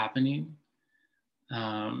what was happening.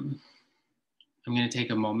 I'm going to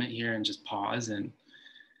take a moment here and just pause and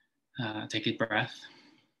take a breath.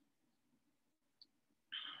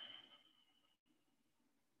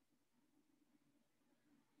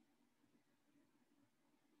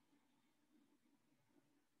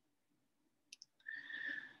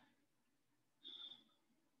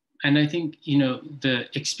 And I think, you know, the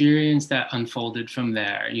experience that unfolded from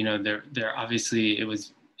there, you know, there obviously it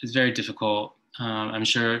was very difficult. I'm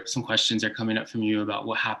sure some questions are coming up from you about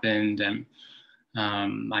what happened. And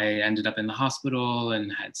I ended up in the hospital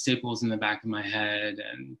and had staples in the back of my head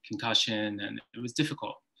and concussion, and it was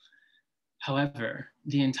difficult. However,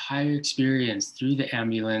 the entire experience through the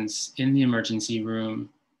ambulance, in the emergency room,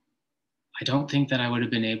 I don't think that I would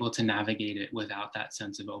have been able to navigate it without that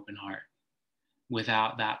sense of open heart,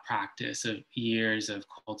 without that practice of years of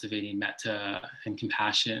cultivating metta and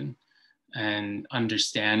compassion and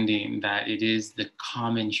understanding that it is the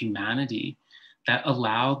common humanity that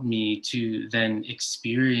allowed me to then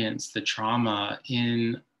experience the trauma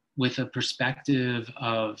with a perspective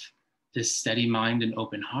of this steady mind and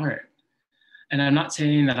open heart. And I'm not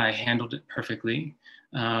saying that I handled it perfectly,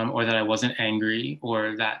 or that I wasn't angry,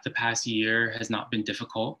 or that the past year has not been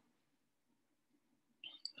difficult.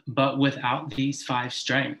 But without these 5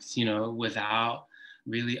 strengths, you know, without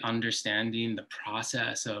really understanding the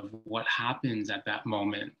process of what happens at that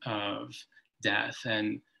moment of death,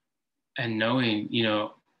 and knowing, you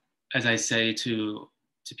know, as I say to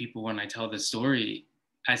people when I tell the story,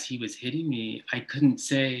 as he was hitting me, I couldn't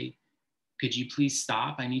say, could you please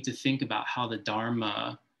stop? I need to think about how the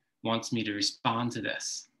Dharma wants me to respond to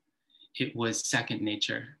this. It was second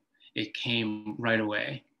nature. It came right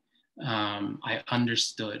away. I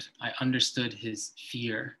understood his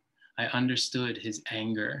fear. I understood his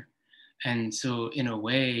anger. And so in a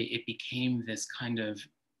way, it became this kind of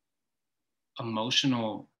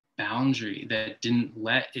emotional boundary that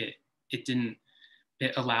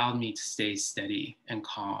it allowed me to stay steady and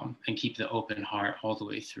calm and keep the open heart all the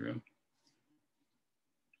way through.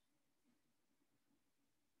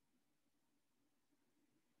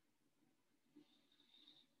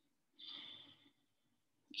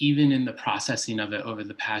 Even in the processing of it over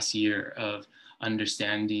the past year of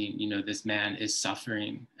understanding, you know, this man is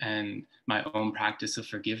suffering, and my own practice of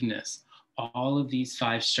forgiveness, all of these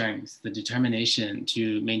 5 strengths, the determination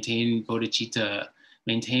to maintain bodhicitta,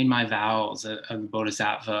 maintain my vows of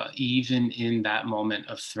bodhisattva, even in that moment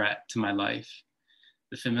of threat to my life,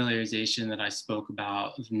 the familiarization that I spoke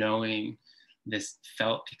about of knowing this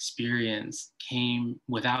felt experience came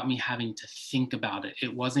without me having to think about it.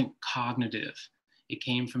 It wasn't cognitive. It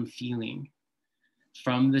came from feeling,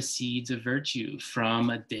 from the seeds of virtue, from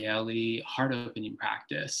a daily heart opening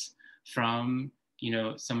practice, from, you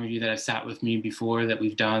know, some of you that have sat with me before, that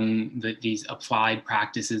we've done these applied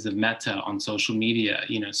practices of metta on social media,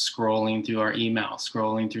 you know, scrolling through our email,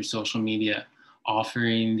 scrolling through social media,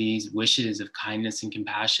 offering these wishes of kindness and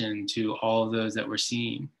compassion to all of those that we're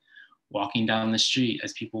seeing, walking down the street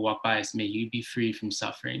as people walk by us, may you be free from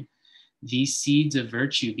suffering. These seeds of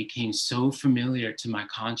virtue became so familiar to my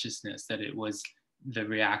consciousness that it was the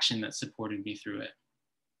reaction that supported me through it.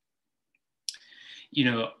 You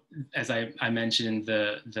know, as I mentioned,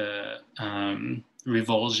 the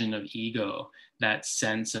revulsion of ego, that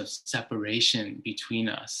sense of separation between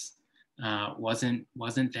us wasn't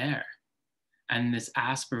there. And this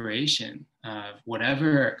aspiration of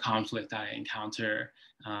whatever conflict I encounter,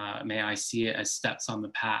 may I see it as steps on the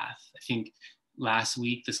path. I think last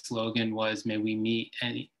week the slogan was, may we meet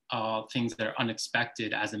all things that are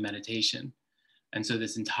unexpected as a meditation. And so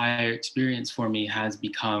this entire experience for me has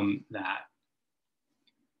become that.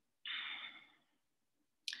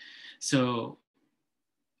 So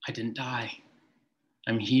I didn't die.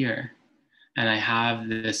 I'm here. And I have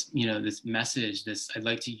this, you know, this message, I'd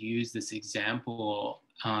like to use this example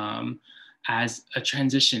as a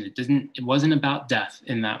transition. It wasn't about death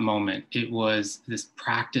in that moment. It was this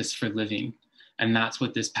practice for living. And that's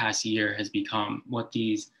what this past year has become, what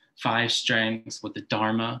these 5 strengths, what the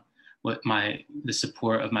Dharma, what the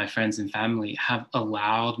support of my friends and family have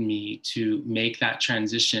allowed me to make that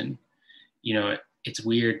transition. You know, it's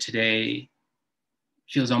weird today,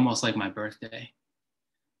 feels almost like my birthday,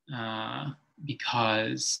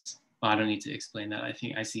 because, well, I don't need to explain that. I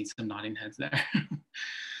think I see some nodding heads there.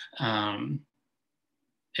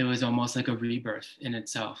 It was almost like a rebirth in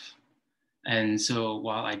itself. And so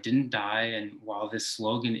while I didn't die, and while this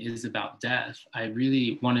slogan is about death, I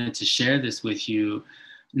really wanted to share this with you,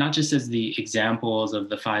 not just as the examples of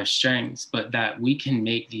the 5 strengths, but that we can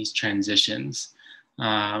make these transitions,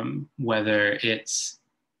 whether it's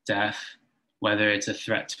death, whether it's a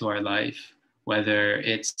threat to our life, whether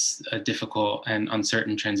it's a difficult and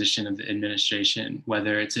uncertain transition of the administration,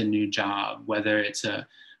 whether it's a new job, whether it's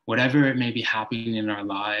whatever it may be happening in our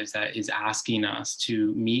lives that is asking us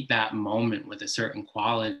to meet that moment with a certain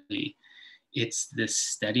quality. It's this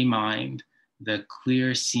steady mind, the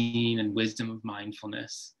clear seeing and wisdom of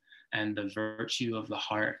mindfulness, and the virtue of the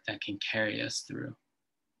heart that can carry us through.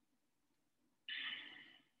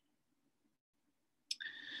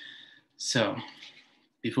 So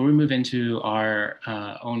before we move into our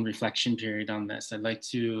own reflection period on this, I'd like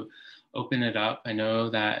to open it up. I know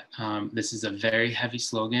that this is a very heavy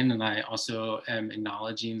slogan, and I also am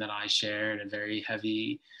acknowledging that I shared a very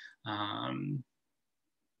heavy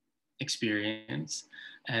experience.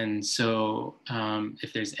 And so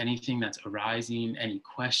if there's anything that's arising, any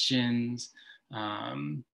questions, I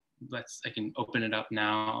can open it up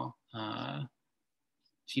now.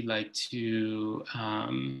 If you'd like to,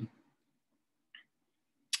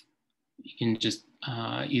 you can just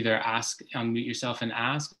either unmute yourself and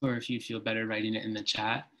ask, or if you feel better writing it in the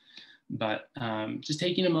chat. But just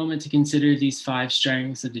taking a moment to consider these 5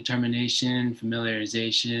 strengths of determination,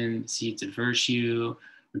 familiarization, seeds of virtue,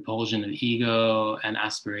 repulsion of ego, and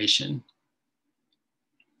aspiration.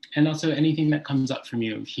 And also anything that comes up from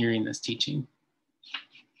you of hearing this teaching.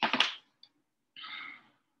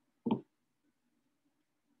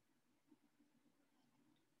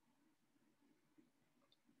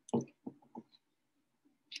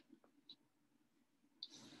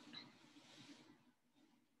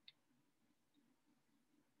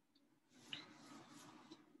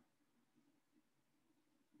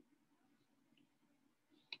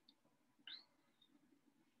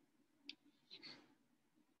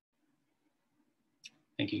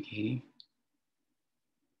 Thank you, Katie.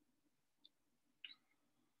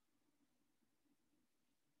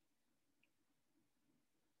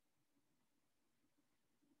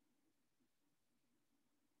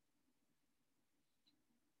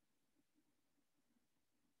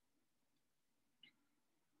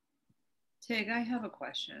 Tig, I have a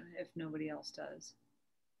question if nobody else does.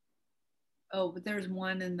 Oh, but there's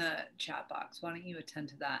one in the chat box. Why don't you attend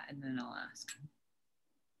to that and then I'll ask.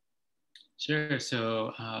 Sure.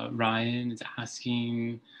 So Ryan is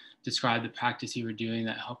asking, describe the practice you were doing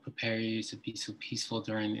that helped prepare you to be so peaceful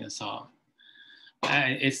during the assault.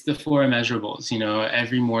 It's the 4 immeasurables. You know,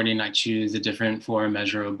 every morning I choose a different 4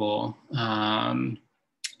 immeasurable.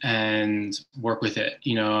 and work with it.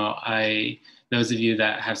 Those of you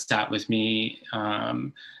that have sat with me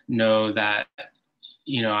know that,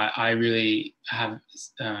 I really have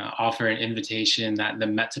offer an invitation that the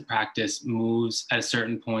metta practice moves at a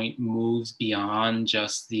certain point, moves beyond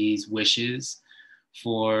just these wishes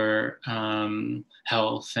for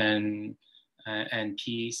health and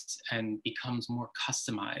peace, and becomes more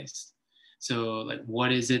customized. So, like,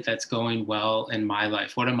 what is it that's going well in my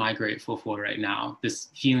life? What am I grateful for right now? This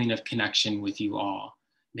feeling of connection with you all.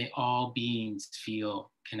 May all beings feel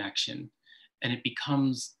connection. And it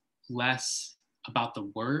becomes less about the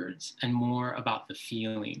words and more about the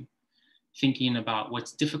feeling. Thinking about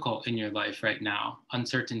what's difficult in your life right now,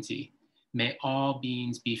 uncertainty. May all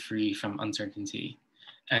beings be free from uncertainty.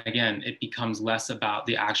 And again, it becomes less about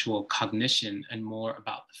the actual cognition and more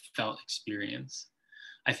about the felt experience.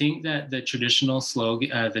 I think that the traditional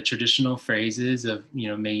slogan, the traditional phrases of,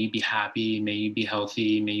 may you be happy, may you be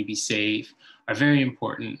healthy, may you be safe, are very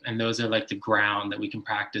important. And those are like the ground that we can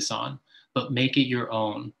practice on, but make it your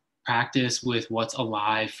own. Practice with what's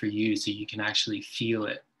alive for you so you can actually feel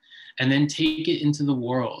it. And then take it into the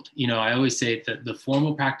world. I always say that the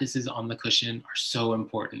formal practices on the cushion are so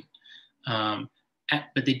important.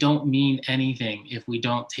 But they don't mean anything if we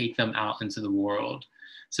don't take them out into the world.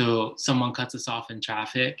 So someone cuts us off in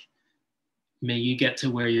traffic, may you get to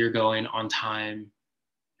where you're going on time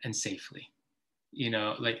and safely.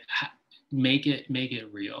 Make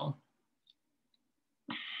it real.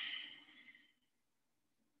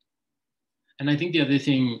 And I think the other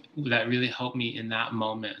thing that really helped me in that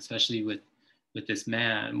moment, especially with this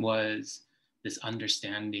man, was this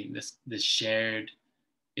understanding, this shared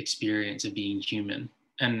experience of being human.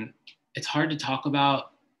 And it's hard to talk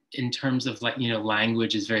about in terms of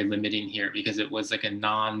language is very limiting here, because it was like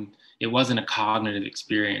it wasn't a cognitive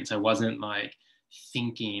experience. I wasn't like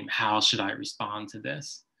thinking, how should I respond to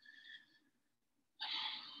this?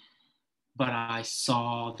 But I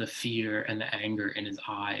saw the fear and the anger in his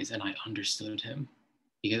eyes, and I understood him,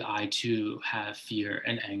 because I too have fear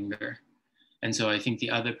and anger. And so I think the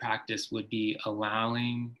other practice would be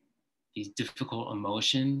allowing these difficult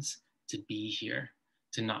emotions to be here,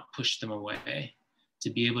 to not push them away, to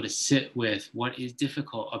be able to sit with what is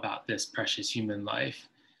difficult about this precious human life,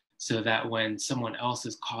 so that when someone else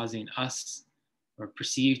is causing us or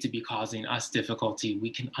perceived to be causing us difficulty, we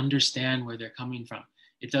can understand where they're coming from.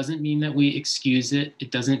 It doesn't mean that we excuse it.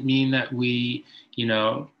 It doesn't mean that we,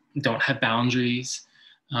 don't have boundaries,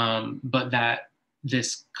 but that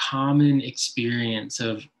this common experience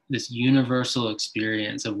of this universal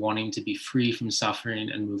experience of wanting to be free from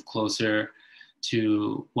suffering and move closer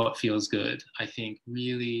to what feels good, I think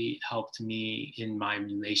really helped me in my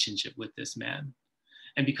relationship with this man.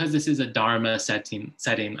 And because this is a Dharma setting,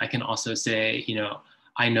 I can also say,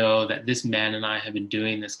 I know that this man and I have been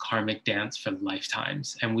doing this karmic dance for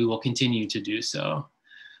lifetimes, and we will continue to do so.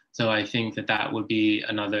 So I think that would be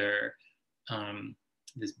another,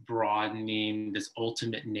 this broadening, this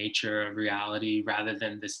ultimate nature of reality, rather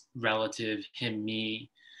than this relative him, me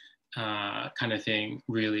kind of thing,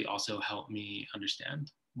 really also helped me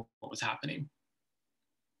understand what was happening.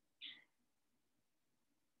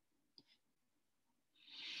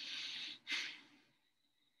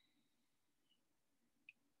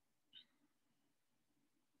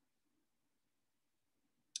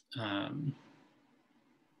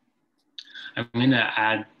 I'm going to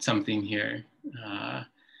add something here.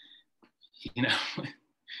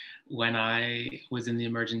 When I was in the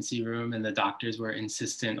emergency room and the doctors were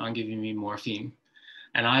insistent on giving me morphine,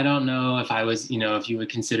 and I don't know if I was, if you would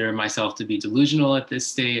consider myself to be delusional at this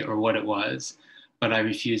state or what it was, but I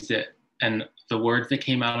refused it. And the words that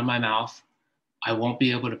came out of my mouth, I won't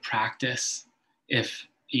be able to practice if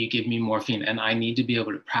you give me morphine, and I need to be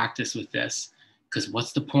able to practice with this, because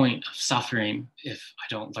what's the point of suffering if I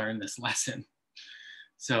don't learn this lesson?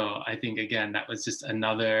 So I think, again, that was just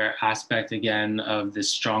another aspect, again, of this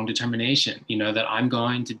strong determination, that I'm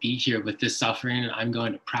going to be here with this suffering and I'm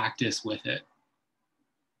going to practice with it.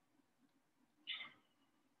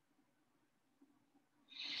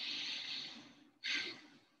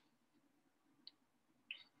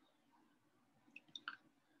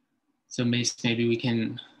 So Mace, maybe we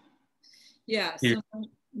can. Yeah, so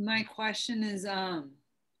my question is,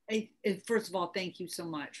 first of all, thank you so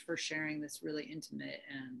much for sharing this really intimate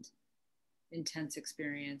and intense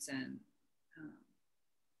experience, and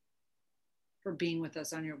for being with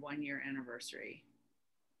us on your 1-year anniversary.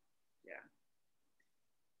 Yeah.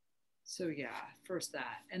 So yeah, first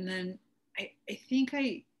that. And then I think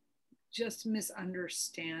I just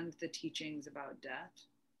misunderstand the teachings about death.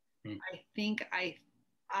 I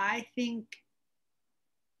think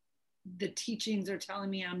the teachings are telling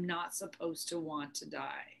me I'm not supposed to want to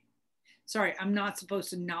die. Sorry, I'm not supposed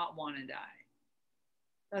to not want to die.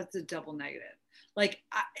 That's a double negative. Like,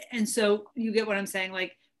 and so you get what I'm saying?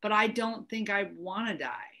 Like, but I don't think I want to die.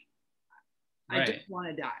 Right. I don't want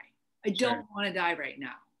to die. I don't want to die right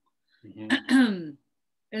now. Mm-hmm.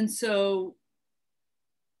 And so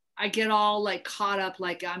I get all like caught up,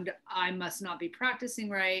 like I must not be practicing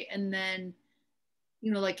right. And then,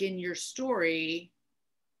 you know, like in your story,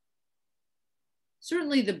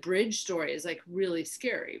 certainly the bridge story is like really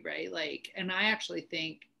scary, right? Like, and I actually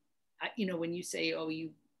think, you know, when you say, oh,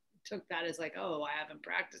 you took that as like, oh, I haven't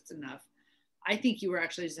practiced enough, I think you were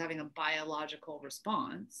actually just having a biological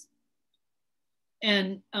response.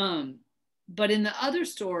 And but in the other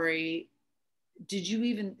story, did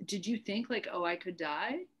you think like, oh, I could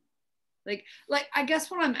die? Like I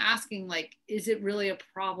guess what I'm asking, like, is it really a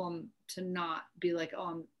problem to not be like, oh,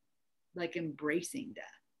 I'm like embracing death?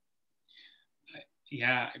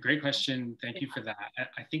 Yeah, great question. Thank you for that.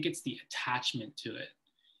 I think it's the attachment to it,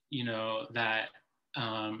 you know, that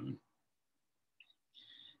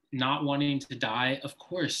not wanting to die, of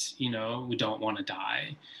course, you know, we don't want to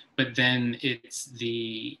die, but then it's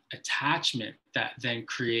the attachment that then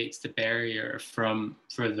creates the barrier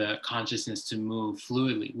for the consciousness to move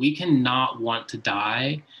fluidly. We cannot want to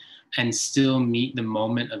die and still meet the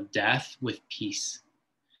moment of death with peace.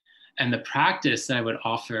 And the practice that I would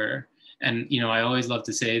offer, and you know, I always love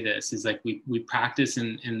to say this, is like we practice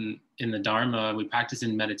in the Dharma, we practice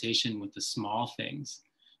in meditation with the small things,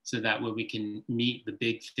 so that when we can meet the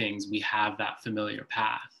big things, we have that familiar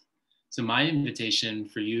path. So my invitation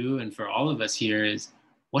for you and for all of us here is,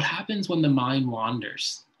 what happens when the mind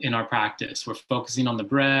wanders in our practice? We're focusing on the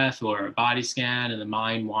breath or a body scan and the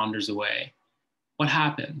mind wanders away. What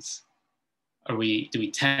happens? Do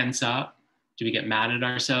we tense up? Do we get mad at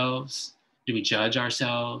ourselves? Do we judge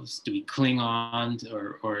ourselves? Do we cling on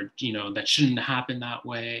or you know, that shouldn't happen that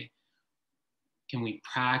way? Can we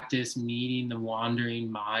practice meeting the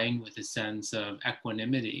wandering mind with a sense of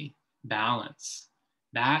equanimity, balance?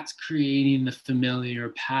 That's creating the familiar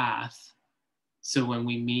path. So when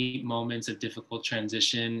we meet moments of difficult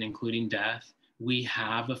transition, including death, we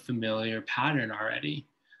have a familiar pattern already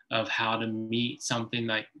of how to meet something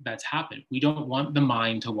like that's happened. We don't want the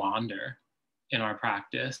mind to wander in our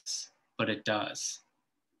practice, but it does.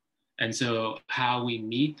 And so how we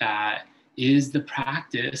meet that is the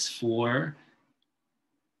practice for,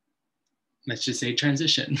 let's just say,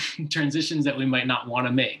 transitions that we might not want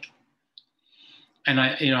to make. And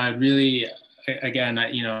I really, again,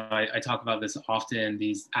 I talk about this often.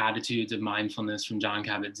 These attitudes of mindfulness from Jon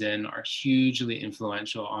Kabat-Zinn are hugely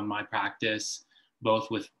influential on my practice,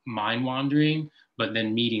 both with mind wandering, but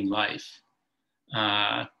then meeting life.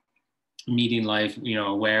 You know,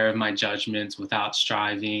 aware of my judgments without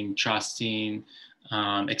striving, trusting,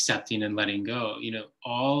 accepting and letting go. You know,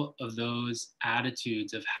 all of those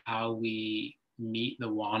attitudes of how we meet the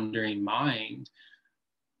wandering mind,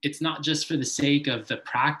 it's not just for the sake of the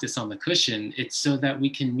practice on the cushion, it's so that we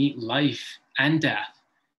can meet life and death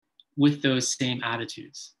with those same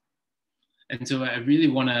attitudes. And so I really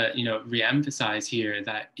want to, you know, reemphasize here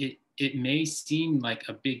that it may seem like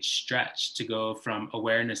a big stretch to go from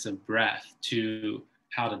awareness of breath to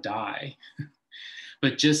how to die.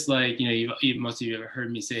 But just like, you know, most of you have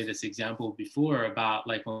heard me say this example before about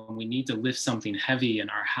like when we need to lift something heavy in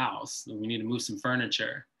our house, we need to move some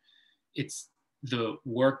furniture. It's the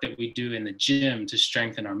work that we do in the gym to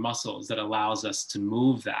strengthen our muscles that allows us to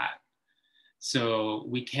move that. So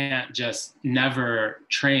we can't just never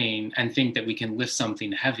train and think that we can lift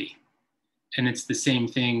something heavy. And it's the same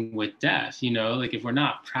thing with death, you know, like if we're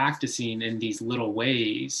not practicing in these little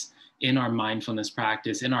ways in our mindfulness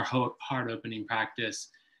practice, in our heart opening practice,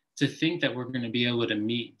 to think that we're going to be able to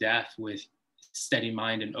meet death with steady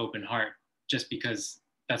mind and open heart, just because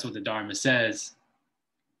that's what the Dharma says,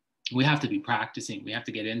 we have to be practicing. We have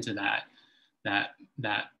to get into that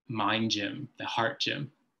mind gym, the heart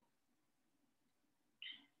gym.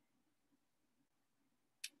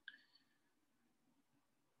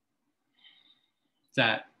 Is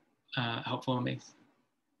that helpful, Mace?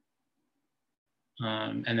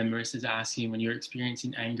 And then Marissa's asking, when you're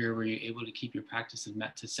experiencing anger, were you able to keep your practice of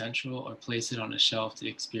metta central or place it on a shelf to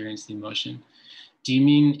experience the emotion? Do you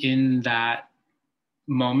mean in that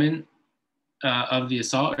moment of the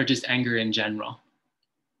assault, or just anger in general?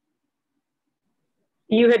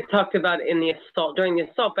 You had talked about in the assault, during the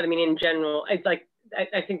assault, but I mean in general, I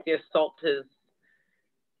think the assault is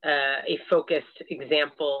a focused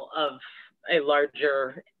example of a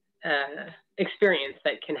larger experience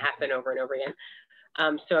that can happen over and over again.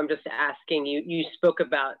 So I'm just asking you, you spoke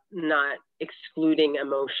about not excluding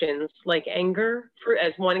emotions like anger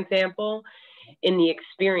as one example, in the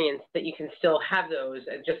experience that you can still have those,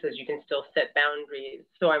 just as you can still set boundaries.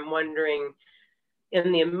 So I'm wondering,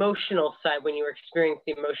 in the emotional side, when you experience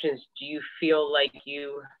the emotions, do you feel like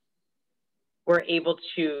you were able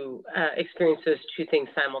to experience those two things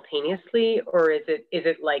simultaneously? Or is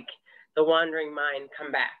it like the wandering mind,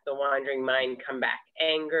 come back, the wandering mind, come back,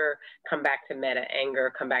 anger, come back to metta,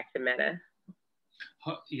 anger, come back to metta?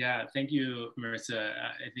 Yeah, thank you, Marissa.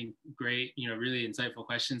 I think great, really insightful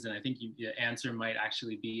questions. And I think the answer might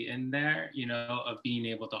actually be in there, of being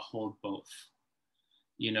able to hold both,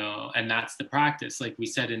 and that's the practice. Like we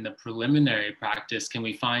said in the preliminary practice, can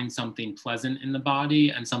we find something pleasant in the body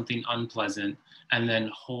and something unpleasant, and then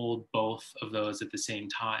hold both of those at the same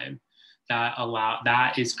time?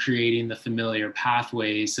 That is creating the familiar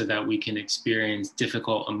pathways so that we can experience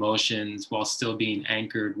difficult emotions while still being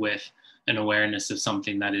anchored with an awareness of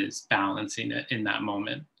something that is balancing it in that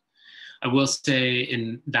moment. I will say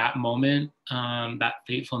in that moment, that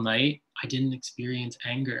fateful night, I didn't experience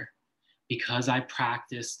anger because I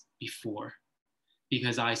practiced before,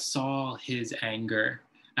 because I saw his anger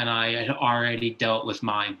and I had already dealt with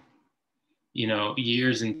mine.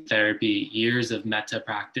 Years in therapy, years of metta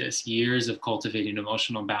practice, years of cultivating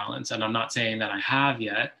emotional balance. And I'm not saying that I have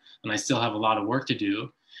yet, and I still have a lot of work to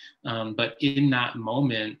do. But in that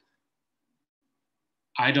moment,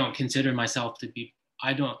 I don't consider myself to be,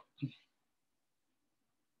 I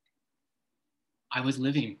was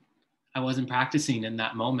living. I wasn't practicing in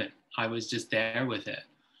that moment. I was just there with it.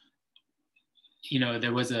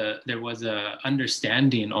 There was a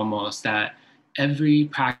understanding almost that every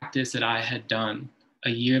practice that I had done, a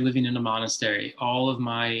year living in a monastery, all of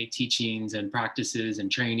my teachings and practices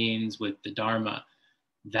and trainings with the Dharma,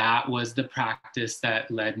 that was the practice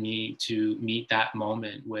that led me to meet that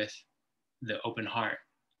moment with the open heart.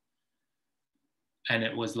 And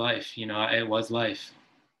it was life, it was life.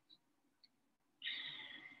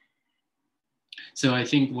 So I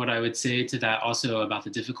think what I would say to that also about the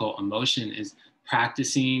difficult emotion is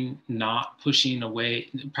practicing not pushing away,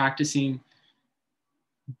 practicing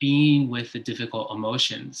being with the difficult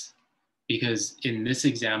emotions. Because in this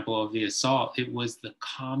example of the assault, it was the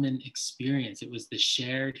common experience. It was the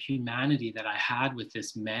shared humanity that I had with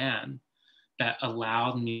this man that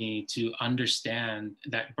allowed me to understand,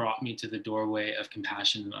 that brought me to the doorway of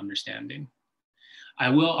compassion and understanding. I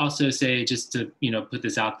will also say, just to, put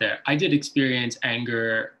this out there, I did experience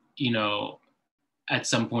anger, at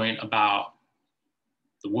some point about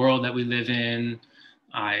the world that we live in.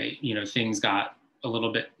 Things got a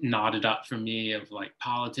little bit knotted up for me of like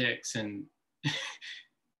politics and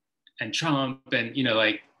and Trump and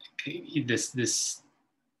this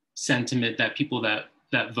sentiment that people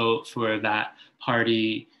that vote for that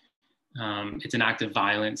party, it's an act of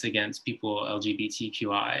violence against people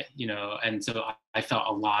LGBTQI, and so I felt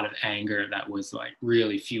a lot of anger that was like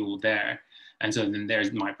really fueled there. And so then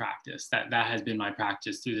there's my practice. That has been my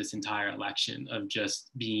practice through this entire election, of just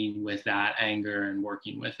being with that anger and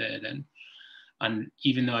working with it. And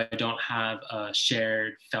even though I don't have a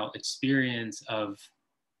shared felt experience of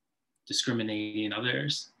discriminating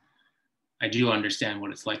others, I do understand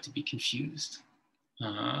what it's like to be confused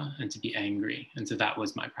and to be angry. And so that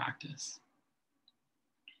was my practice.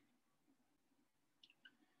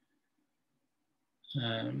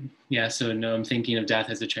 So no, I'm thinking of death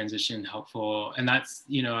as a transition, helpful. And that's,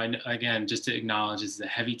 again, just to acknowledge, this is a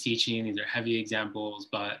heavy teaching, these are heavy examples,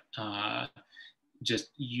 but just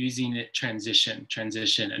using it, transition,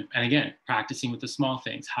 and again, practicing with the small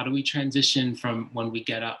things. How do we transition from when we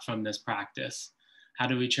get up from this practice? How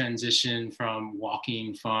do we transition from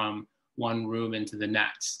walking from one room into the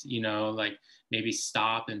next? Like maybe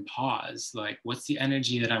stop and pause. Like, what's the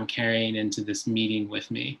energy that I'm carrying into this meeting with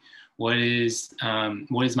me? What is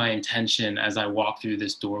my intention as I walk through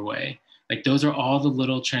this doorway? Like, those are all the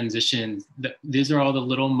little transitions. These are all the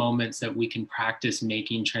little moments that we can practice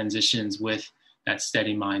making transitions with that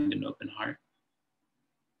steady mind and open heart.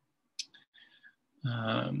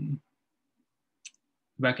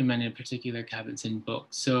 Recommended particular Kabat-Zinn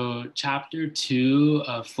books. So chapter 2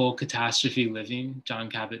 of Full Catastrophe Living, Jon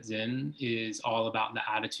Kabat-Zinn, is all about the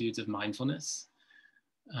attitudes of mindfulness.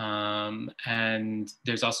 And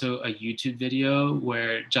there's also a YouTube video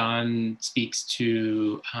where Jon speaks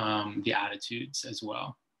to the attitudes as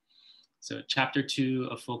well. So chapter 2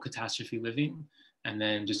 of Full Catastrophe Living, and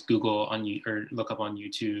then just Google or look up on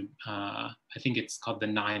YouTube. I think it's called The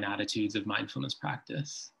 9 Attitudes of Mindfulness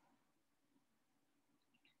Practice.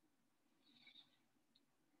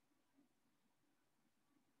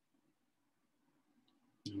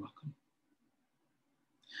 You're welcome.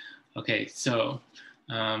 Okay, so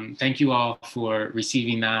thank you all for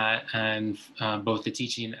receiving that, and both the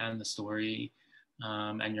teaching and the story,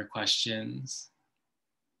 and your questions.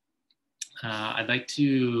 I'd like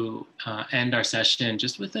to end our session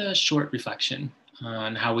just with a short reflection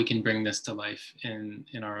on how we can bring this to life in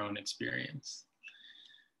our own experience.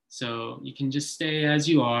 So you can just stay as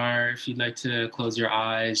you are. If you'd like to close your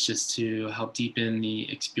eyes just to help deepen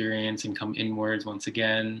the experience and come inwards once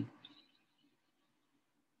again.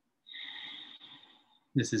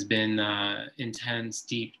 This has been intense,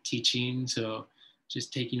 deep teaching. So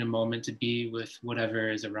just taking a moment to be with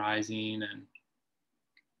whatever is arising and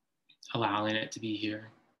allowing it to be here.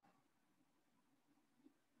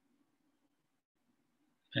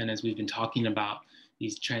 And as we've been talking about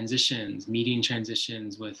these transitions, meeting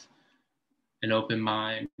transitions with an open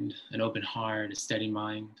mind, an open heart, a steady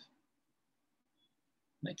mind,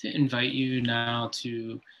 I'd like to invite you now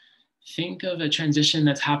to think of a transition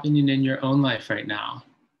that's happening in your own life right now.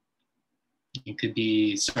 It could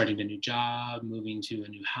be starting a new job, moving to a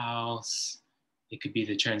new house. It could be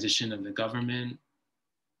the transition of the government.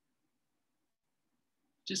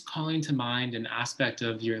 Just calling to mind an aspect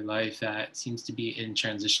of your life that seems to be in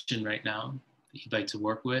transition right now that you'd like to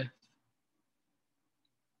work with.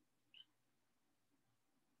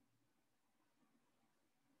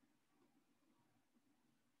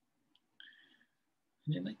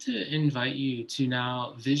 And I'd like to invite you to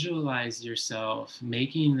now visualize yourself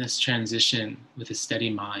making this transition with a steady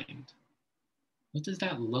mind. What does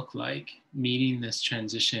that look like, meeting this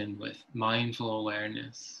transition with mindful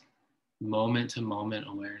awareness, moment-to-moment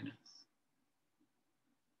awareness?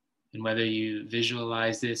 And whether you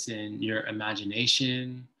visualize this in your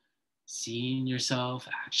imagination, seeing yourself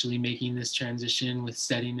actually making this transition with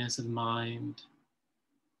steadiness of mind,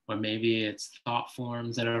 or maybe it's thought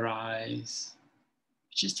forms that arise,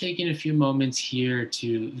 just taking a few moments here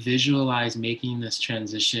to visualize making this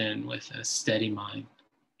transition with a steady mind.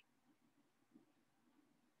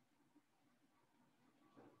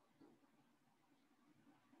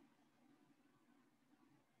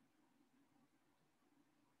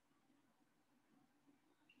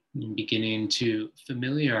 And beginning to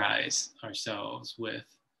familiarize ourselves with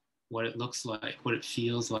what it looks like, what it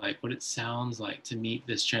feels like, what it sounds like to meet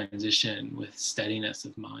this transition with steadiness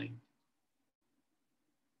of mind.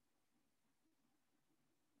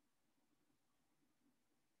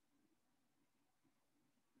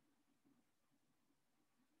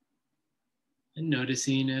 And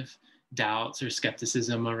noticing if doubts or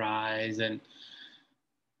skepticism arise, and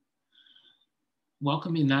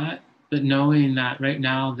welcoming that, but knowing that right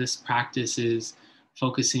now this practice is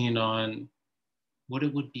focusing on what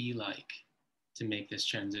it would be like to make this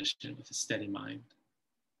transition with a steady mind.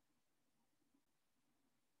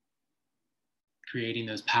 Creating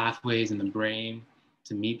those pathways in the brain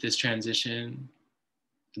to meet this transition,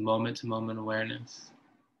 the moment-to-moment awareness.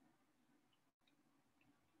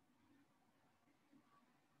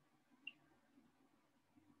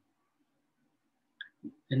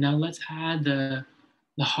 And now let's add the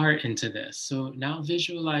heart into this. So now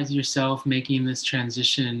visualize yourself making this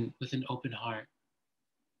transition with an open heart.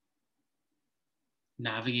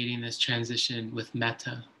 Navigating this transition with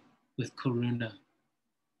metta, with karuna,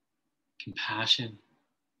 compassion.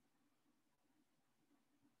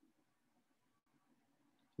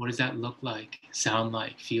 What does that look like, sound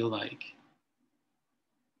like, feel like?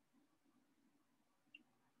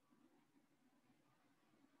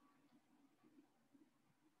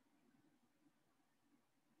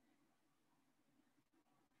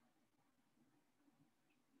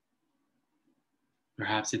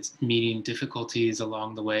 Perhaps it's meeting difficulties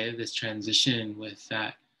along the way of this transition with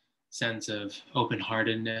that sense of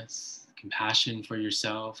open-heartedness, compassion for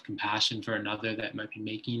yourself, compassion for another that might be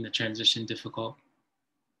making the transition difficult.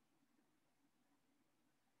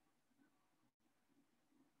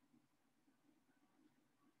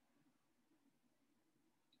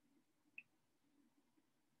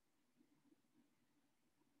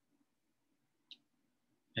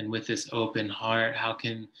 And with this open heart, how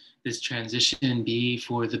can this transition be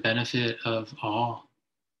for the benefit of all?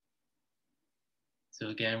 So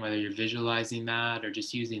again, whether you're visualizing that or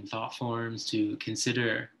just using thought forms to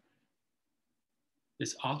consider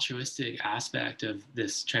this altruistic aspect of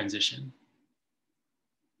this transition.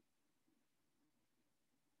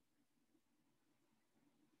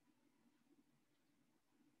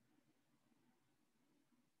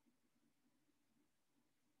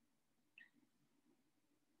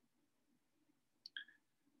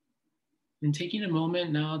 And taking a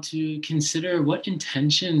moment now to consider what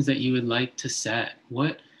intentions that you would like to set.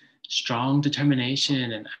 What strong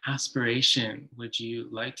determination and aspiration would you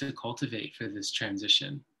like to cultivate for this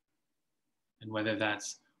transition? And whether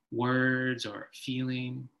that's words or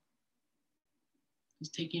feeling,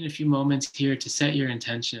 just taking a few moments here to set your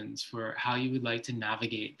intentions for how you would like to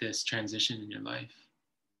navigate this transition in your life.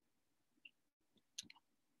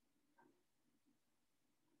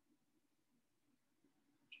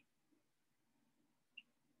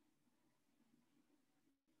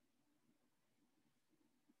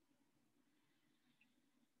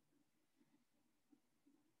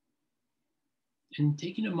 And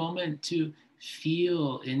taking a moment to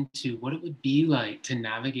feel into what it would be like to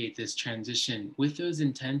navigate this transition with those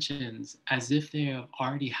intentions as if they have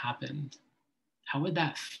already happened. How would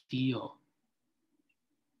that feel?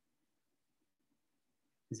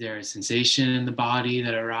 Is there a sensation in the body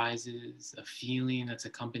that arises, a feeling that's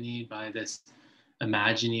accompanied by this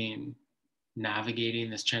imagining,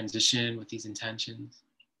 navigating this transition with these intentions?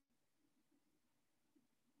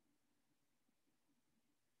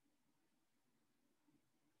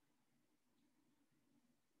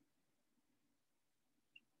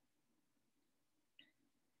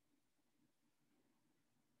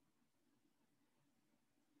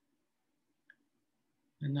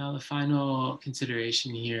 And now the final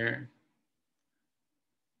consideration here.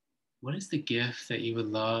 What is the gift that you would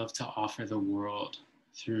love to offer the world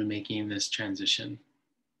through making this transition?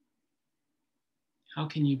 How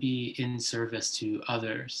can you be in service to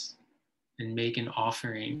others and make an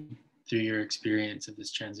offering through your experience of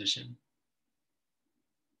this transition?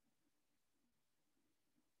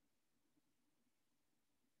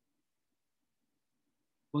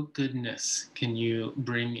 What goodness can you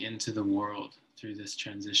bring into the world through this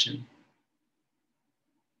transition?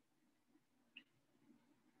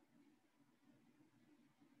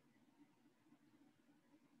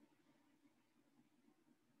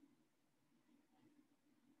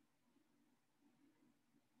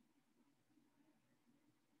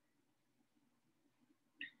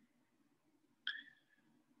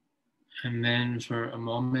 And then for a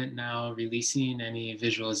moment now, releasing any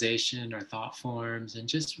visualization or thought forms and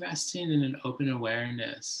just resting in an open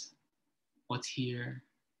awareness. What's here?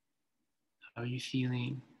 How are you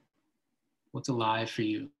feeling? What's alive for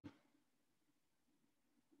you?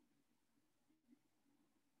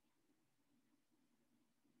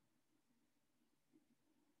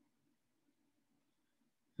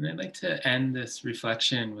 And I'd like to end this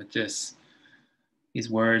reflection with these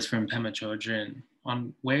words from Pema Chodron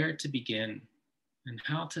on where to begin and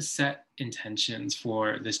how to set intentions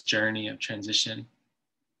for this journey of transition.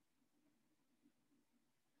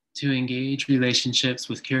 To engage relationships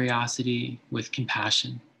with curiosity, with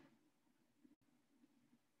compassion.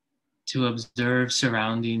 To observe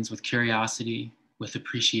surroundings with curiosity, with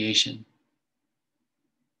appreciation.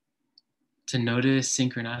 To notice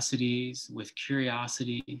synchronicities with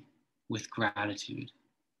curiosity, with gratitude.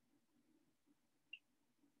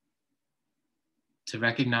 To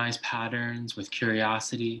recognize patterns with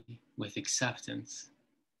curiosity, with acceptance.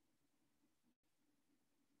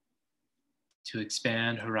 To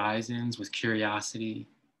expand horizons with curiosity,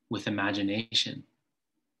 with imagination.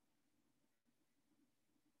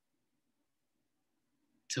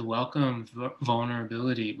 To welcome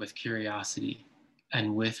vulnerability with curiosity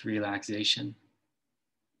and with relaxation.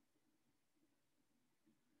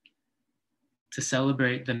 To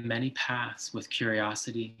celebrate the many paths with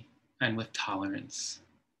curiosity and with tolerance.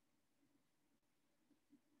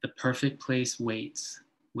 The perfect place waits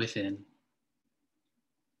within.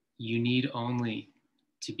 You need only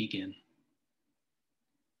to begin.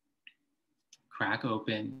 Crack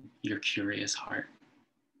open your curious heart.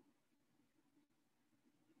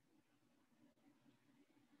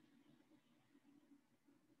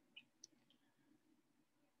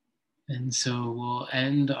 And so we'll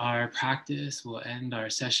end our practice, we'll end our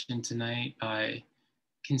session tonight by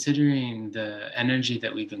considering the energy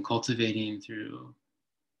that we've been cultivating through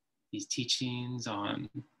these teachings on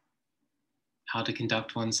how to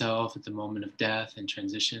conduct oneself at the moment of death and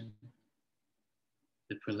transition.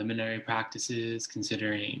 The preliminary practices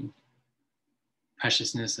considering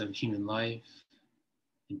preciousness of human life,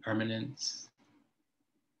 impermanence,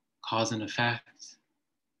 cause and effect,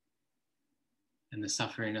 and the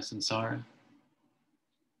suffering of samsara.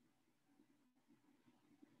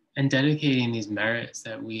 And dedicating these merits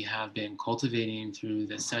that we have been cultivating through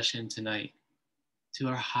this session tonight to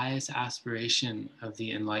our highest aspiration of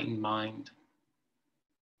the enlightened mind,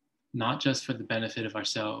 not just for the benefit of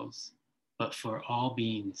ourselves, but for all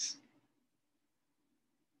beings.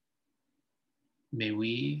 May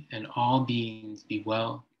we and all beings be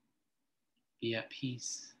well, be at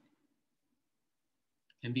peace,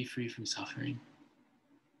 and be free from suffering.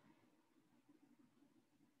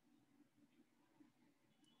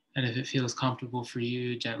 And if it feels comfortable for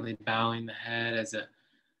you, gently bowing the head as a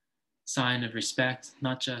sign of respect,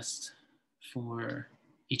 not just for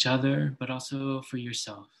each other, but also for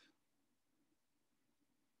yourself.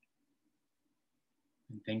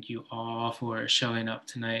 And thank you all for showing up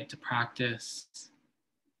tonight to practice,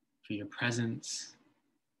 for your presence,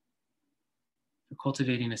 for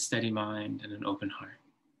cultivating a steady mind and an open heart.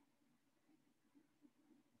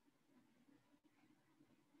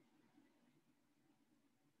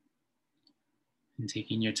 And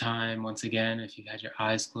taking your time, once again, if you've had your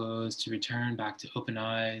eyes closed, to return back to open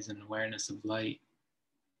eyes and awareness of light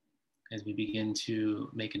as we begin to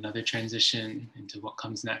make another transition into what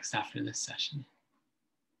comes next after this session.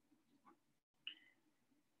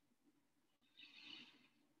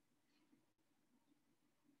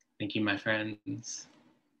 Thank you, my friends.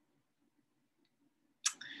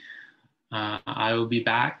 I will be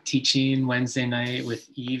back teaching Wednesday night with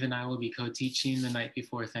Eve, and I will be co-teaching the night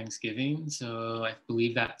before Thanksgiving. So I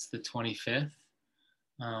believe that's the 25th.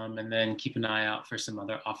 And then keep an eye out for some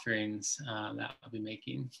other offerings that I'll be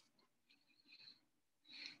making.